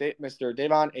Mr.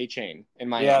 Devon Achane in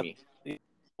Miami. Yeah,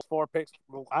 4 picks.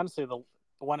 Honestly,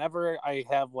 whenever I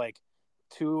have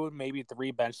 2, maybe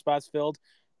 3 bench spots filled,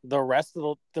 the rest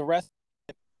of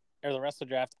the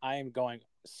draft, I am going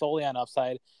solely on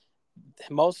upside.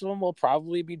 Most of them will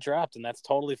probably be dropped, and that's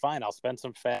totally fine. I'll spend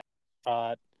some fat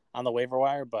on the waiver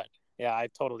wire, but yeah, I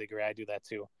totally agree. I do that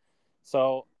too.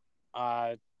 So,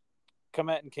 Komet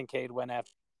and Kincaid went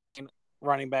after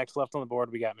running backs left on the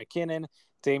board. We got McKinnon,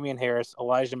 Damian Harris,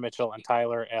 Elijah Mitchell, and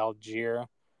Tyler Algier.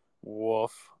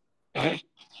 Woof.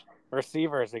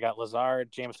 Receivers, they got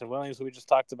Lazard, Jameson Williams, who we just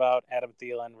talked about, Adam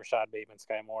Thielen, Rashad Bateman,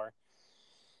 Sky Moore.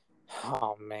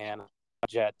 Oh man,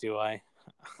 Jet, do I?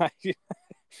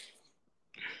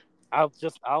 I'll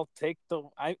take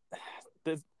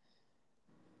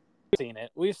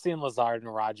we've seen Lazard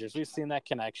and Rodgers. We've seen that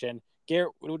connection.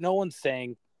 No one's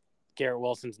saying Garrett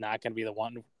Wilson's not going to be the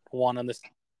one on this.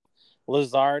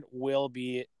 Lazard will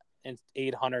be an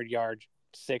 800-yard,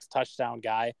 6-touchdown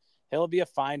guy. He'll be a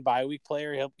fine bye week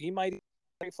player. He might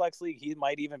be flex league. He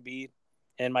might even be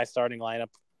in my starting lineup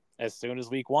as soon as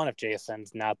week 1 if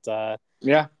JSN's not the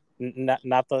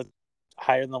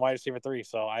higher than the wide receiver 3.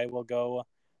 So I will go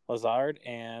Lazard,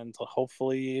 and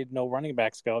hopefully no running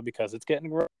backs go because it's getting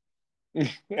gross.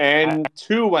 And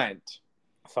 2 went.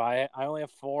 So I only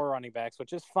have 4 running backs,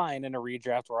 which is fine in a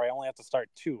redraft where I only have to start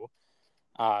 2.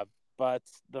 But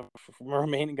the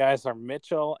remaining guys are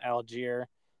Mitchell, Algier,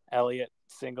 Elliott,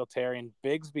 Singletary, and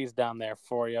Bigsby's down there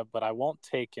for you, but I won't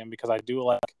take him because I do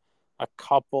like a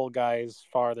couple guys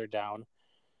farther down.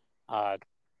 I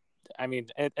mean,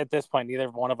 at this point, neither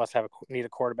one of us need a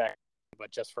quarterback,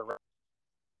 but just for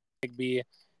Bigsby,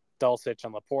 Dulcich,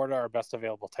 and Laporta are best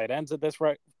available tight ends at this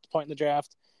point in the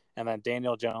draft. And then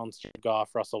Daniel Jones, Jared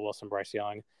Goff, Russell Wilson, Bryce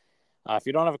Young. If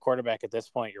you don't have a quarterback at this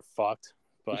point, you're fucked.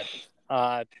 But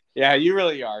yeah, you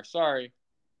really are. Sorry.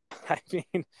 I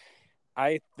mean,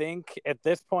 I think at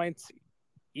this point,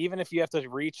 even if you have to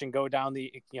reach and go down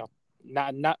the,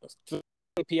 not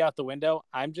pee out the window,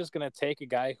 I'm just going to take a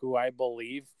guy who I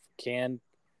believe can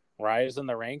rise in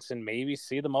the ranks and maybe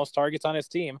see the most targets on his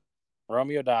team.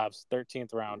 Romeo Doubs,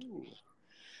 13th round. Ooh.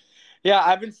 Yeah,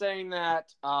 I've been saying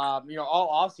that, all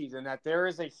offseason, that there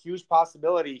is a huge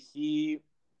possibility he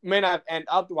may not end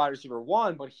up the wide receiver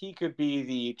 1, but he could be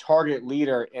the target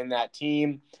leader in that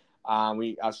team.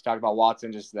 We also talked about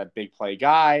Watson, just that big play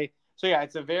guy. So, yeah,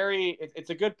 it's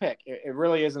a good pick. It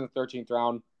really is in the 13th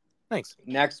round. Thanks.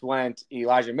 Next went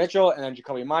Elijah Mitchell and then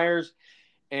Jacoby Myers.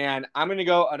 And I'm going to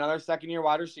go another second-year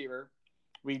wide receiver.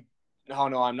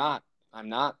 No, I'm not. I'm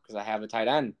not because I have a tight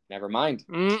end. Never mind.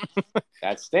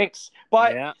 That stinks.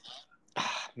 But, yeah.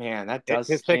 Man, that does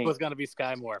His stink. pick was going to be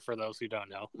Sky Moore, for those who don't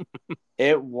know.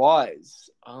 It was.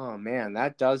 Oh, man,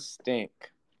 that does stink.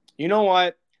 You know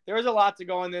what? There was a lot to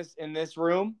go in this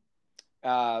room.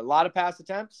 A lot of pass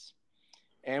attempts.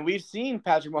 And we've seen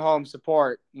Patrick Mahomes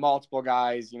support multiple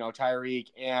guys, Tyreek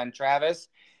and Travis.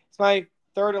 It's my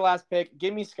third to last pick.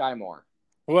 Give me Sky Moore.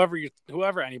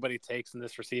 Whoever anybody takes in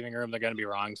this receiving room, they're going to be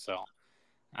wrong. So,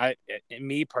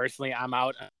 me personally, I'm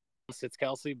out it's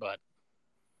Kelsey, but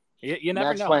you never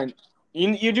Next know. went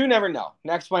you do never know.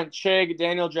 Next went Chig,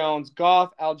 Daniel Jones,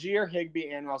 Goff, Algier, Higbee,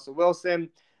 and Russell Wilson.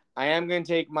 I am going to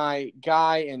take my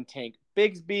guy and tank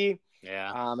Bigsby.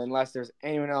 Yeah. Unless there's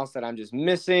anyone else that I'm just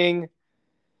missing.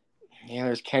 Yeah,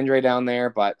 there's Kendra down there,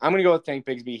 but I'm going to go with Tank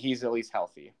Bigsby. He's at least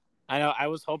healthy. I know. I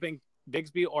was hoping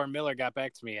Bigsby or Miller got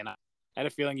back to me, and I had a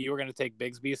feeling you were going to take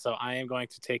Bigsby, so I am going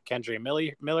to take Kendra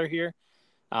Miller here.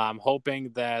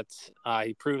 Hoping that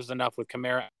he proves enough with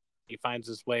Kamara. He finds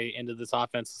his way into this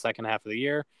offense the second half of the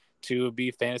year to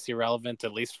be fantasy relevant,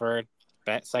 at least for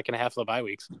second half of the bye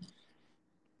weeks.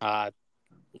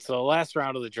 So the last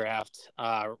round of the draft,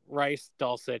 Rice,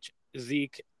 Dulcich,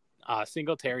 Zeke,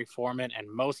 Singletary, Foreman, and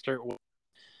Mostert.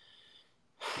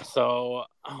 So,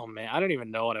 oh man, I don't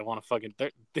even know what I want to fucking.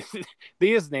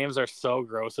 These names are so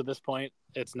gross at this point.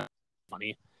 It's not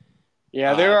funny.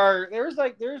 Yeah, there's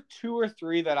 2 or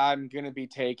 3 that I'm gonna be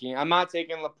taking. I'm not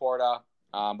taking Laporta,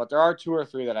 but there are 2 or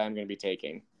 3 that I'm gonna be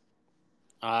taking.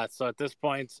 So at this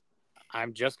point,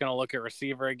 I'm just gonna look at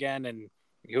receiver again, and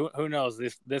who knows,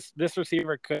 this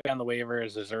receiver could be on the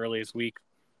waivers as early as week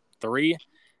 3,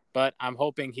 but I'm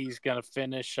hoping he's gonna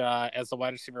finish as the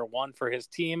wide receiver 1 for his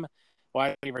team.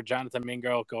 Wide receiver Jonathan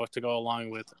Mingo to go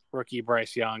along with rookie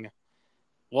Bryce Young.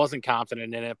 Wasn't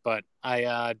confident in it, but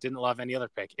I didn't love any other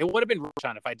pick. It would have been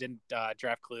Roshan if I didn't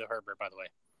draft Khalil Herbert, by the way.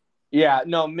 Yeah,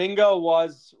 no, Mingo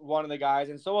was one of the guys,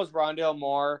 and so was Rondale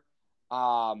Moore.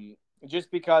 Just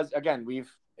because, again,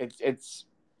 it's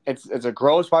a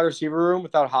gross wide receiver room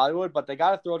without Hollywood, but they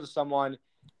got to throw to someone.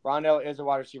 Rondale is a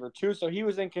wide receiver too, so he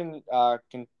was in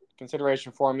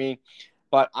consideration for me.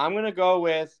 But I'm gonna go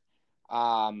with,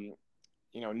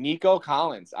 Nico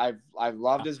Collins. I've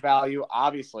loved his value,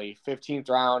 obviously, 15th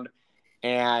round,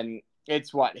 and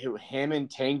it's him and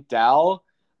Tank Dell.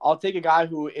 I'll take a guy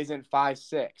who isn't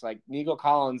 5'6". Like Nico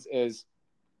Collins is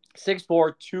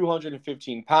 6'4",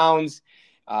 215 pounds.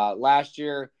 Last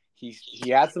year, he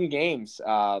had some games.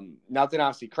 Nothing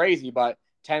obviously crazy, but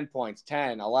 10 points,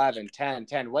 10, 11, 10,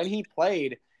 10. When he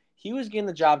played, he was getting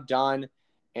the job done,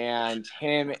 and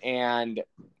him and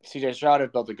CJ Stroud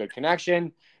have built a good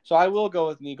connection. So I will go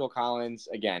with Nico Collins.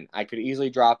 Again, I could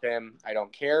easily drop him. I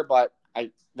don't care, but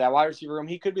that wide receiver room,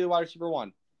 he could be the wide receiver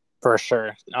 1. For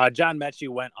sure. John Mechie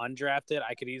went undrafted.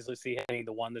 I could easily see him being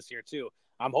the 1 this year too.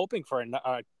 I'm hoping for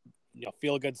a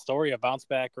feel-good story, a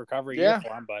bounce-back recovery year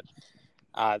for him, but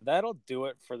that'll do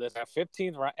it for this. After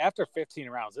 15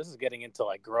 rounds, this is getting into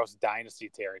like gross dynasty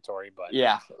territory. But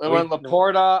yeah, when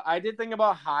Laporta, I did think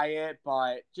about Hyatt,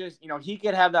 but just he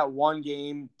could have that one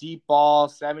game, deep ball,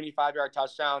 75-yard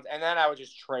touchdowns, and then I would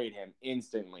just trade him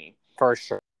instantly for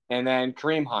sure. And then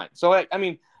Kareem Hunt. So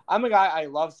I'm a guy, I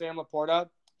love Sam Laporta.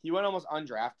 He went almost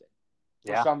undrafted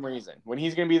for some reason when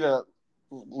he's going to be the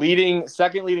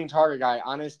second leading target guy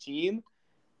on his team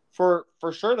for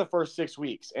sure the first 6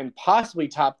 weeks and possibly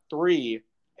top 3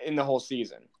 in the whole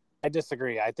season. I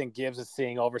disagree. I think Gibbs is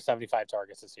seeing over 75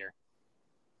 targets this year.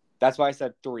 That's why I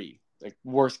said 3. Like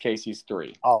worst case, he's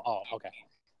 3. Oh, okay.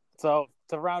 So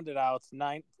to round it out,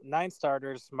 nine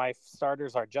starters. My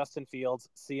starters are Justin Fields,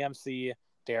 CMC,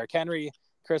 Derrick Henry,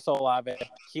 Chris Olave,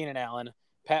 Keenan Allen,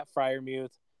 Pat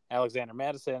Freiermuth, Alexander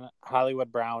Madison,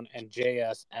 Hollywood Brown, and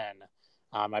JSN.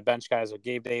 My bench guys are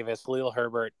Gabe Davis, Khalil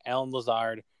Herbert, Alan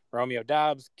Lazard, Romeo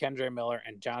Doubs, Kendra Miller,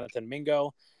 and Jonathan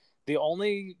Mingo. The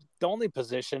only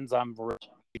positions I'm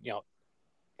 50-50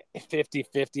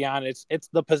 on, it's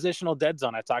the positional dead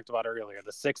zone I talked about earlier,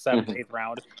 the 6th, 7th, 8th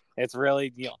round. It's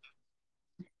really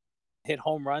hit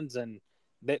home runs, and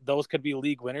those could be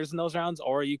league winners in those rounds,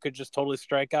 or you could just totally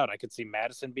strike out. I could see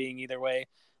Madison being either way.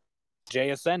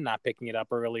 JSN not picking it up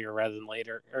earlier rather than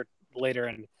later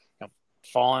and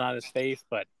falling on his face.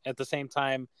 But at the same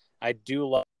time, I do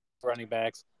love running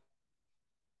backs.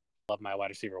 Love my wide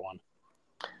receiver 1.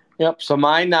 Yep. So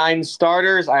my 9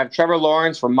 starters, I have Trevor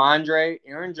Lawrence, Ramondre,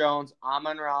 Aaron Jones,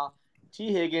 Amon-Ra,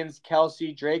 T. Higgins,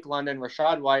 Kelsey, Drake London,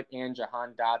 Rashad White, and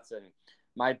Jahan Dotson.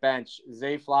 My bench,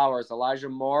 Zay Flowers, Elijah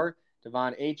Moore,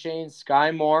 Devon Achane, Sky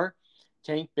Moore,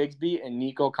 Tank Bigsby, and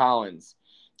Nico Collins.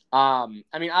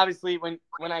 Obviously, when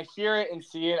I hear it and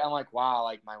see it, I'm like, wow,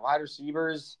 like my wide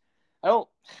receivers,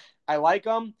 I like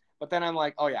them, but then I'm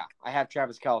like, oh yeah, I have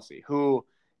Travis Kelce, who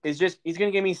is he's going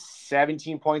to give me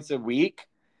 17 points a week.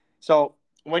 So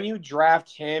when you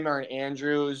draft him or an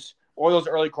Andrews or those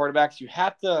early quarterbacks, you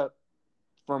have to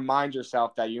remind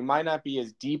yourself that you might not be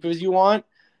as deep as you want,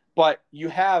 but you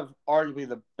have arguably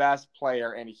the best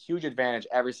player and a huge advantage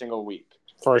every single week.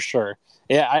 For sure.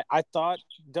 Yeah, I thought,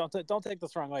 don't take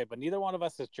this wrong way, but neither one of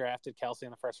us has drafted Kelce in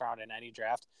the first round in any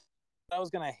draft. I was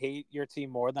going to hate your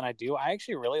team more than I do. I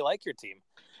actually really like your team.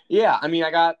 Yeah, I mean,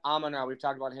 I got Amon-Ra. We've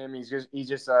talked about him. He's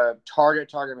just a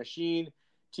target machine.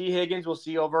 T. Higgins will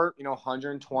see over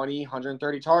 120,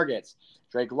 130 targets.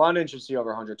 Drake London should see over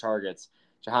 100 targets.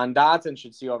 Jahan Dotson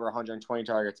should see over 120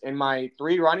 targets. And my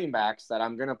 3 running backs that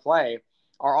I'm going to play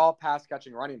are all pass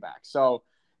catching running backs. So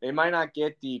they might not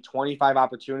get the 25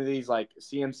 opportunities like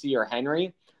CMC or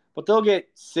Henry, but they'll get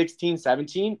 16,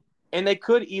 17. And they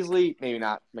could easily, maybe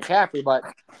not McCaffrey, but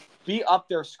be up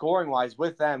there scoring wise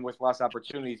with them with less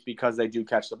opportunities because they do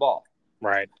catch the ball.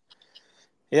 Right.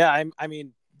 Yeah. I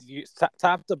mean,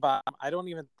 top to bottom,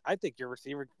 I think your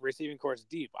receiving core is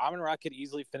deep. Amon-Ra could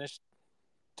easily finish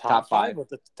top five with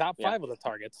the top five with the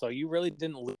targets. So you really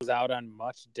didn't lose out on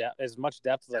as much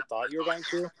depth as I thought you were going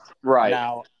to. Right.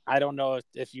 Now, I don't know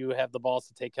if you have the balls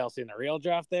to take Kelsey in the real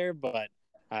draft there, but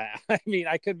I mean,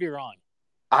 I could be wrong.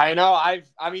 I know. I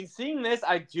mean, seeing this,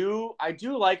 I do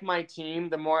like my team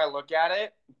the more I look at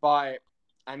it. But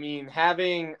I mean,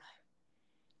 having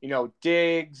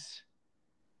Diggs,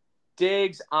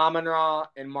 Amon-Ra,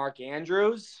 and Mark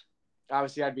Andrews.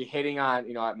 Obviously, I'd be hitting on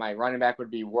my running back would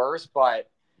be worse. But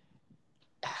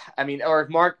I mean, or if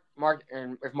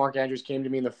Mark Andrews came to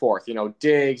me in the 4th,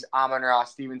 Diggs, Amon-Ra,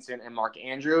 Stevenson, and Mark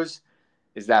Andrews,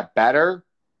 is that better?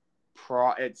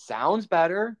 It sounds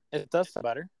better. It does sound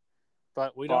better.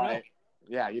 But we don't know.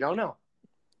 Yeah, you don't know.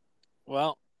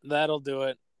 Well, that'll do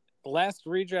it. Last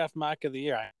redraft mock of the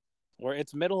year.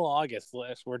 It's middle of August.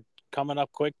 We're coming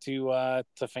up quick to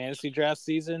fantasy draft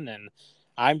season, and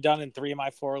I'm done in 3 of my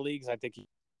 4 leagues. I think you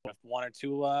have 1 or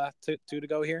 2 to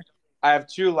go here. I have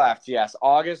 2 left. Yes,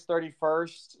 August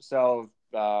 31st. So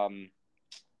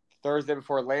Thursday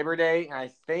before Labor Day, and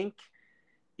I think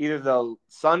either the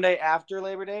Sunday after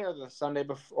Labor Day or the Sunday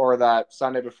before, or that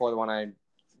Sunday before the one I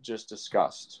just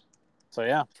discussed. So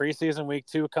yeah, preseason week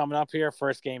 2 coming up here.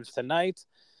 First game's tonight,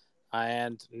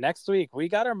 and next week we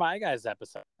got our My Guys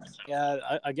episode. Yeah,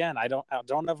 again, I don't have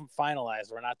them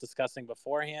finalized. We're not discussing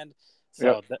beforehand.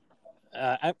 So,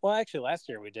 well, actually, last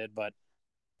year we did, but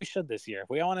we should this year.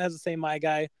 We all want to have the same My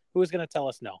Guy. Who's going to tell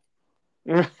us no?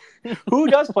 Who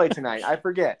does play tonight? I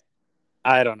forget.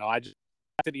 I don't know. I just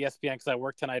did ESPN because I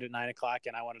work tonight at 9:00,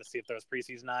 and I wanted to see if there was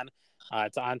preseason on.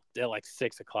 It's on at like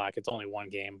 6:00. It's only 1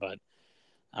 game, but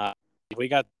we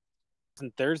got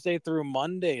Thursday through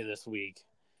Monday this week.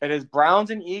 It is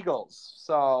Browns and Eagles.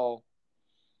 So,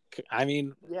 I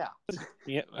mean, yeah.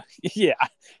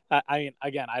 I mean,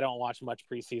 again, I don't watch much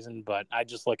preseason, but I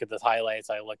just look at the highlights.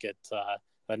 I look at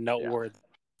the noteworthy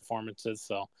performances.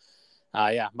 So,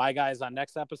 My Guys on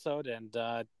next episode, and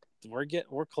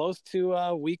we're close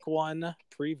to week 1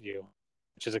 preview,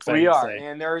 which is exciting. We are, to say.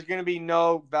 And there's going to be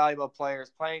no valuable players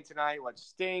playing tonight, which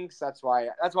stinks. That's why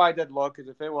I did look, because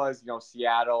if it was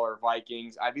Seattle or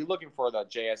Vikings, I'd be looking for the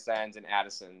JSNs and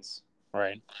Addisons.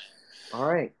 Right. All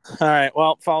right.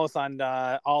 Well, follow us on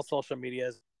all social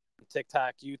medias,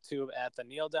 TikTok, YouTube at The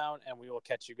Kneel Down, and we will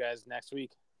catch you guys next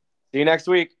week. See you next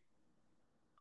week.